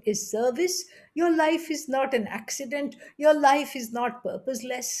 Everything is service. Your life is not an accident. Your life is not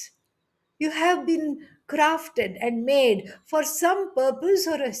purposeless. You have been crafted and made for some purpose,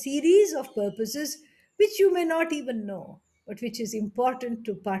 or a series of purposes which you may not even know, but which is important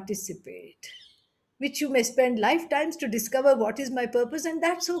to participate, which you may spend lifetimes to discover what is my purpose, and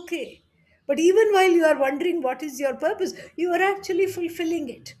that's okay. But even while you are wondering what is your purpose, you are actually fulfilling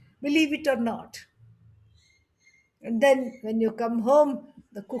it, believe it or not. And then when you come home,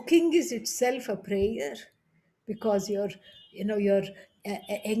 the cooking is itself a prayer, because you're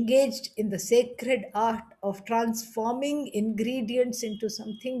engaged in the sacred art of transforming ingredients into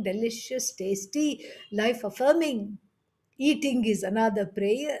something delicious, tasty, life affirming. Eating is another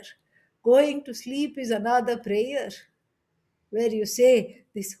prayer. Going to sleep is another prayer, where you say,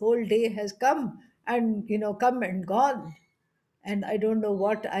 this whole day has come and gone, and I don't know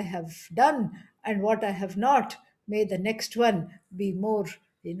what I have done and what I have not. May the next one be more,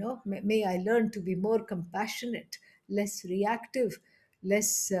 may I learn to be more compassionate, less reactive,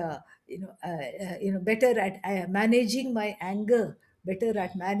 less, better at managing my anger, better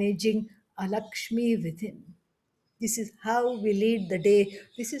at managing Alakshmi within. This is how we lead the day.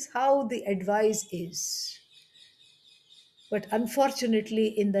 This is how the advice is. But unfortunately,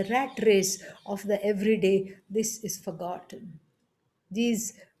 in the rat race of the everyday, this is forgotten.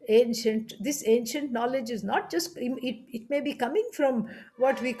 This ancient knowledge is not just, it may be coming from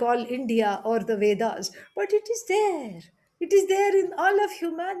what we call India or the Vedas, but it is there in all of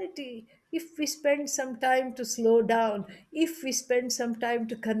humanity. If we spend some time to slow down, if we spend some time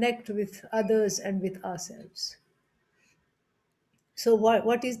to connect with others and with ourselves. So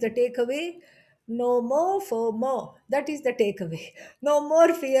what is the takeaway? No more FOMO. That is the takeaway. No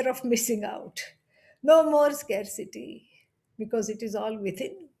more fear of missing out. No more scarcity, because it is all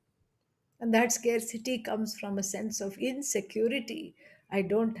within. And that scarcity comes from a sense of insecurity. I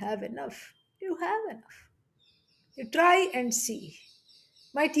don't have enough. You have enough. You try and see.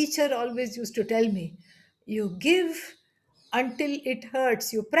 My teacher always used to tell me, you give until it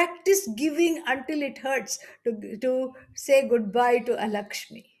hurts. You practice giving until it hurts, to say goodbye to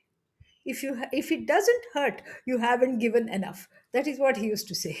Alakshmi. If it doesn't hurt, you haven't given enough. That is what he used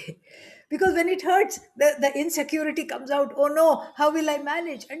to say. Because when it hurts, the insecurity comes out. Oh no, how will I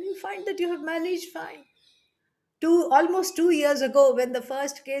manage? And you find that you have managed fine. Almost 2 years ago, when the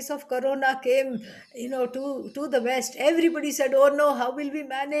first case of corona came, to the west, everybody said, oh no, how will we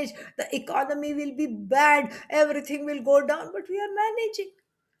manage? The economy will be bad, everything will go down. But we are managing.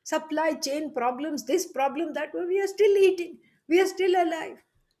 Supply chain problems, this problem, that, but we are still eating, we are still alive.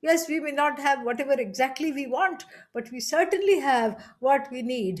 Yes, we may not have whatever exactly we want, but we certainly have what we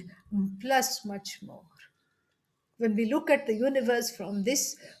need, plus much more. When we look at the universe from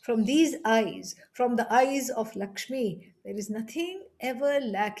these eyes, from the eyes of Lakshmi, there is nothing ever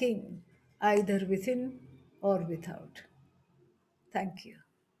lacking, either within or without. Thank you.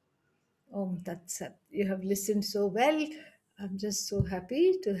 Om Tat Sat. You have listened so well. I'm just so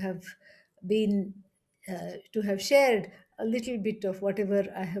happy to have been, to have shared a little bit of whatever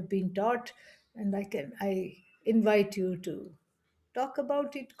I have been taught, and I invite you to talk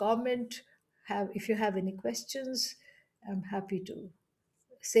about it, comment. If you have any questions, I'm happy to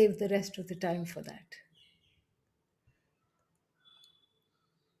save the rest of the time for that.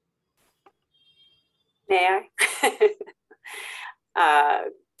 May I?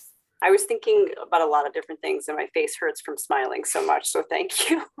 I was thinking about a lot of different things, and my face hurts from smiling so much. So thank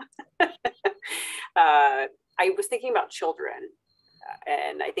you. I was thinking about children.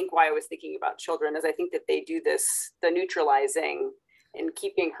 And I think why I was thinking about children is I think that they do this, the neutralizing and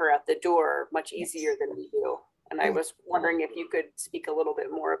keeping her at the door much easier than we do. And I was wondering if you could speak a little bit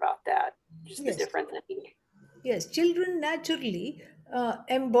more about that, just the difference. Yes, children naturally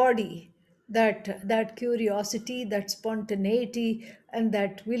embody that curiosity, that spontaneity, and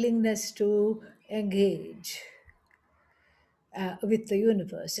that willingness to engage with the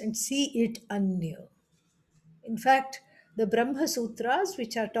universe and see it anew. In fact, the Brahma Sutras,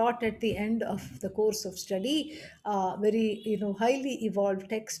 which are taught at the end of the course of study, very highly evolved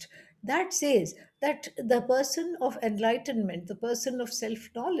text, that says that the person of enlightenment, the person of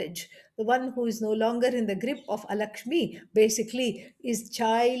self-knowledge, the one who is no longer in the grip of Alakshmi, basically is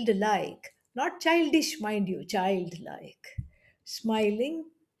childlike, not childish, mind you, childlike, smiling,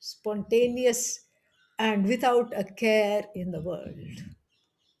 spontaneous, and without a care in the world,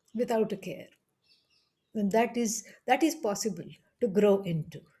 without a care. And that is possible to grow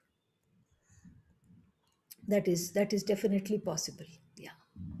into. That is definitely possible. Yeah.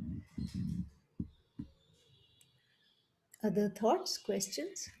 Other thoughts,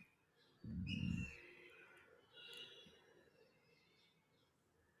 questions?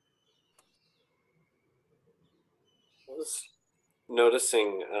 I was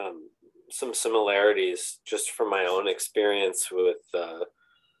noticing some similarities just from my own experience with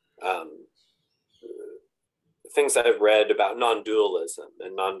things I've read about non-dualism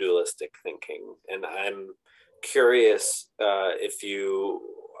and non-dualistic thinking, and I'm curious how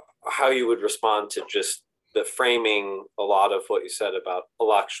you would respond to just the framing a lot of what you said about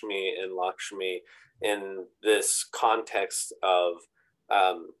Lakshmi and Lakshmi in this context of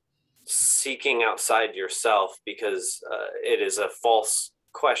seeking outside yourself, because it is a false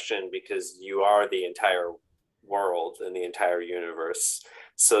question, because you are the entire world and the entire universe.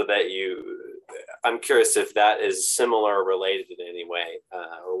 So that I'm curious if that is similar or related in any way,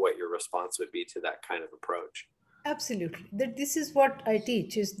 or what your response would be to that kind of approach. Absolutely. That this is what I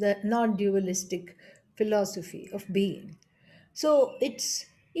teach, is the non-dualistic philosophy of being. So it's,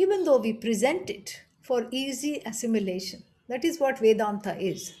 even though we present it for easy assimilation, that is what Vedanta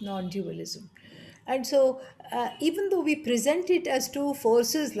is, non-dualism. And so, even though we present it as two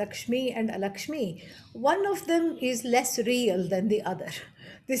forces, Lakshmi and Alakshmi, one of them is less real than the other.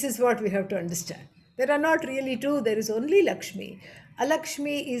 This is what we have to understand. There are not really two, there is only Lakshmi.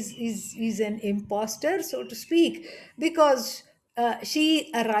 Alakshmi is an imposter, so to speak, because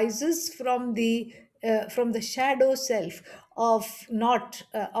she arises from the shadow self of not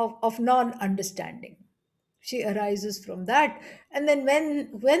of non-understanding. She arises from that, and then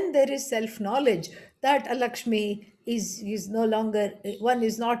when there is self knowledge, that Alakshmi is no longer, one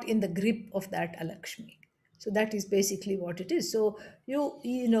is not in the grip of that Alakshmi. So that is basically what it is. So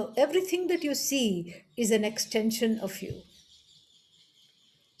everything that you see is an extension of you.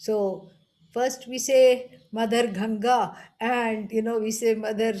 So first we say Mother Ganga, and we say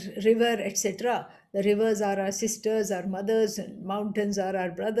Mother River, etc. The rivers are our sisters, our mothers, and mountains are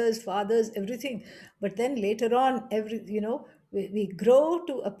our brothers, fathers, everything. But then later on, we grow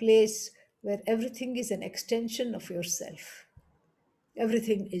to a place where everything is an extension of yourself.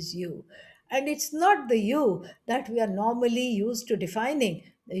 Everything is you. And it's not the you that we are normally used to defining.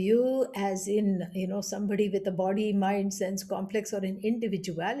 The you as in, somebody with a body, mind, sense complex, or an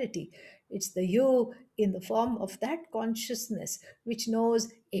individuality. It's the you in the form of that consciousness which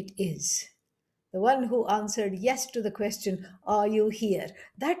knows it is. The one who answered yes to the question, are you here?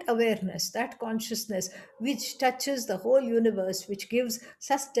 That awareness, that consciousness, which touches the whole universe, which gives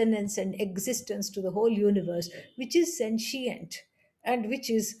sustenance and existence to the whole universe, which is sentient and which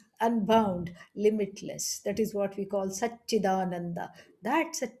is unbound, limitless. That is what we call Satchidananda.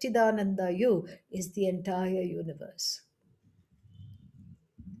 That Satchidananda you is the entire universe.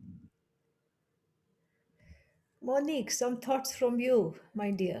 Monique, some thoughts from you,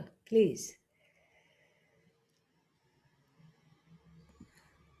 my dear, please.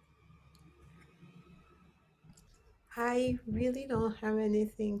 I really don't have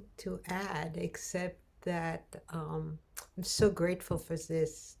anything to add except that I'm so grateful for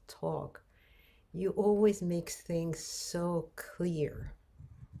this talk. You always make things so clear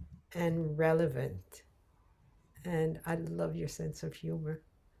and relevant, and I love your sense of humor.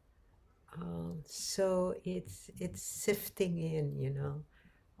 So it's sifting in,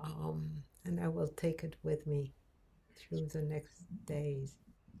 and I will take it with me through the next days.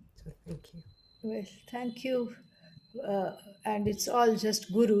 So thank you. Well, thank you. And it's all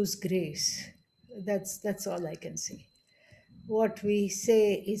just Guru's grace. That's all I can say. What we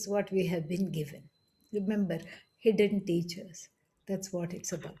say is what we have been given. Remember, hidden teachers. That's what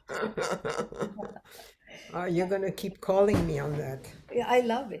it's about. You're going to keep calling me on that. Yeah, I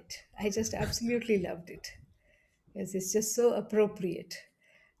love it. I just absolutely loved it. Yes, it's just so appropriate.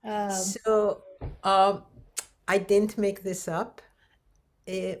 Um, So um, I didn't make this up.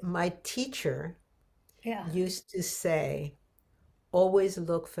 My teacher yeah, used to say, always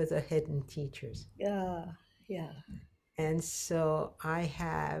look for the hidden teachers. yeah, yeah. And so I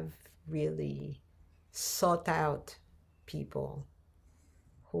have really sought out people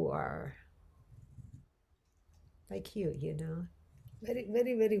who are like you. Very,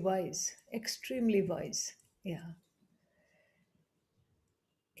 very, very wise. Extremely wise. Yeah.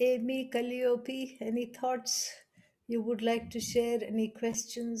 Amy, Calliope, any thoughts you would like to share? Any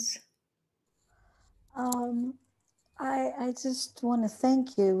questions? Um, I just want to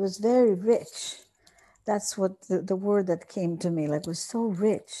thank you. It was very rich. That's what the word that came to me, like, was so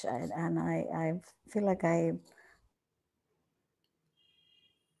rich. I feel like again,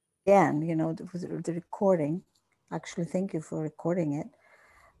 with the recording, actually, thank you for recording it.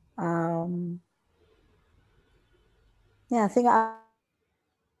 Yeah, I think I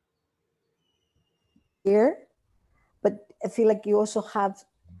here, but I feel like you also have,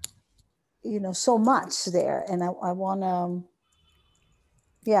 so much there. And I want to,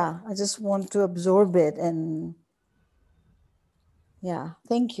 yeah, I just want to absorb it. And yeah,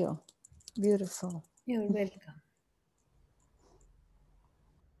 thank you. Beautiful. You're welcome.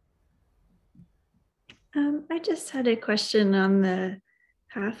 I just had a question on the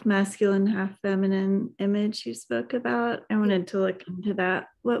half masculine, half feminine image you spoke about. I wanted to look into that.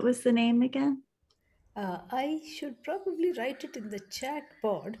 What was the name again? I should probably write it in the chat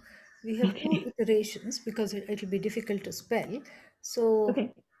pod. We have two Okay. iterations because it'll be difficult to spell. So,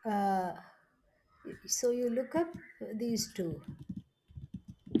 Okay. uh, so you look up these two,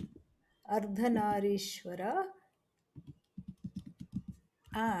 Ardhanarishwara,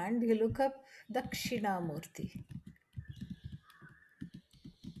 and you look up Dakshinamurti.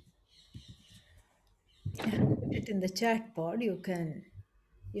 I have put it in the chat pod. You can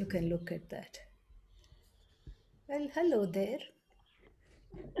look at that. Well, hello there.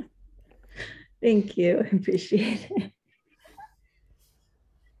 Thank you. I appreciate it.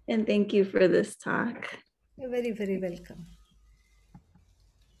 And thank you for this talk. You're very, very welcome.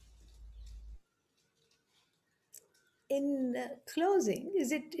 In closing,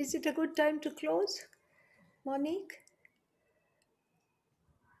 is it a good time to close, Monique?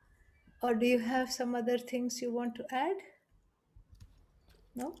 Or do you have some other things you want to add?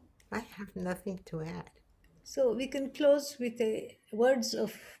 No? I have nothing to add. So we can close with a words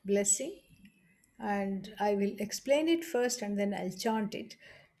of blessing, and I will explain it first and then I'll chant it.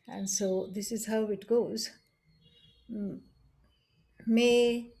 And so this is how it goes.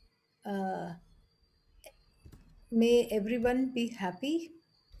 May may everyone be happy,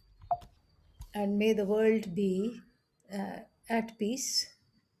 and may the world be at peace,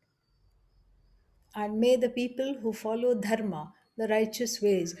 and may the people who follow dharma, the righteous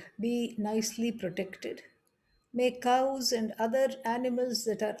ways, be nicely protected. May cows and other animals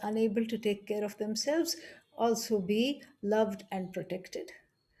that are unable to take care of themselves also be loved and protected.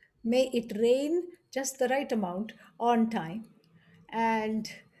 May it rain just the right amount on time, and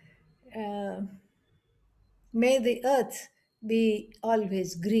uh, may the earth be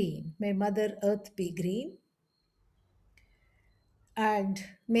always green. May Mother Earth be green, and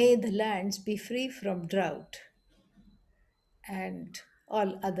may the lands be free from drought and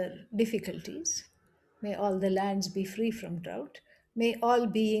all other difficulties. May all the lands be free from drought. May all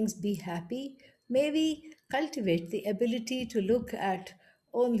beings be happy. May we cultivate the ability to look at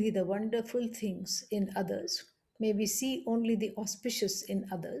only the wonderful things in others. May we see only the auspicious in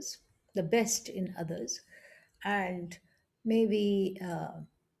others, the best in others, and may we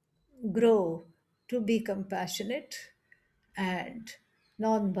grow to be compassionate and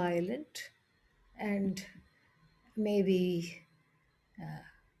non-violent, and may we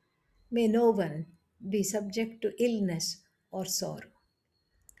may no one be subject to illness or sorrow.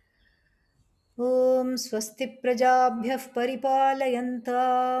 ॐ स्वस्ति प्रजाभ्यः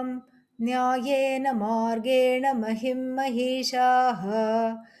परिपालयन्तां न्यायेन मार्गेण महिं महिषाः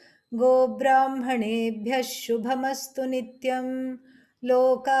गोब्राह्मणेभ्यः शुभमस्तु नित्यं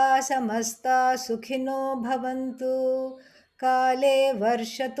लोकाः समस्ताः सुखिनो भवन्तु काले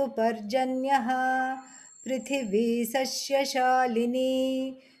वर्षतु पर्जन्यः पृथिवी सस्यशालिनी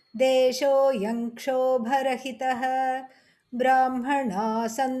देशोऽयं क्षोभरहितः ब्राह्मणाः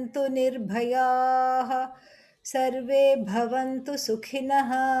सन्तु निर्भयाः सर्वे भवन्तु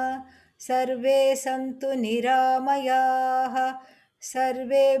सुखिनः सर्वे सन्तु निरामयाः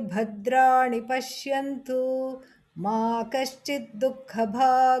सर्वे भद्राणि पश्यन्तु मा कश्चित्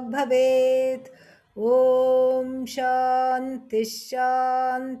दुःखभाग् भवेत् ॐ शान्ति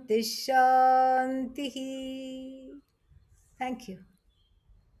शान्ति शान्तिः Thank you.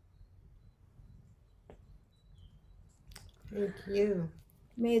 Thank you.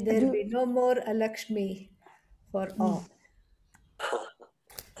 May there be no more Alakshmi for all.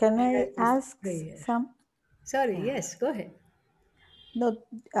 Can I That is ask prayer. some? Sorry, yes, go ahead. No,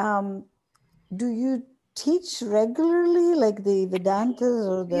 do you teach regularly, like the Vedantas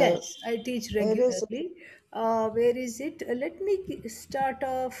or the? Yes, I teach Where is it? regularly. Where is it? Let me start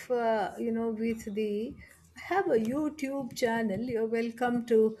off, with the. I have a YouTube channel. You're welcome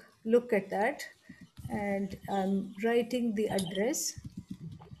to look at that. And I'm writing the address.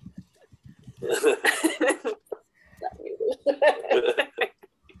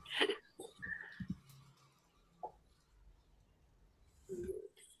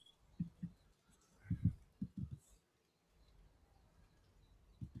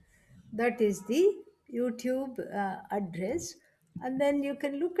 That is the YouTube address, and then you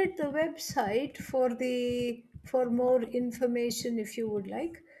can look at the website for more information if you would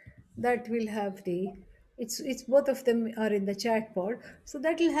like. That will have the it's both of them are in the chat pod, so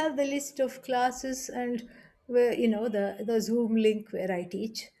that will have the list of classes and where the Zoom link where I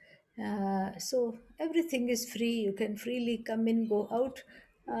teach. So everything is free. You can freely come in, go out,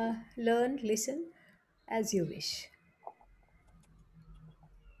 learn, listen as you wish.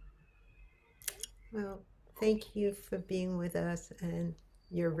 Well, thank you for being with us and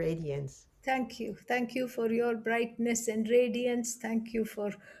your radiance. Thank you. Thank you for your brightness and radiance. Thank you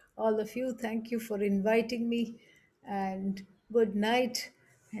for all of you. Thank you for inviting me. And good night.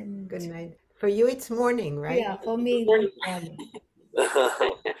 And Good night. For you, it's morning, right? yeah, for me, good morning.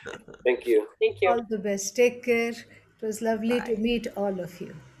 Thank you. Thank you. All the best. Take care. It was lovely to Bye. meet all of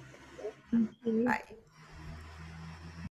you. Thank you. Bye.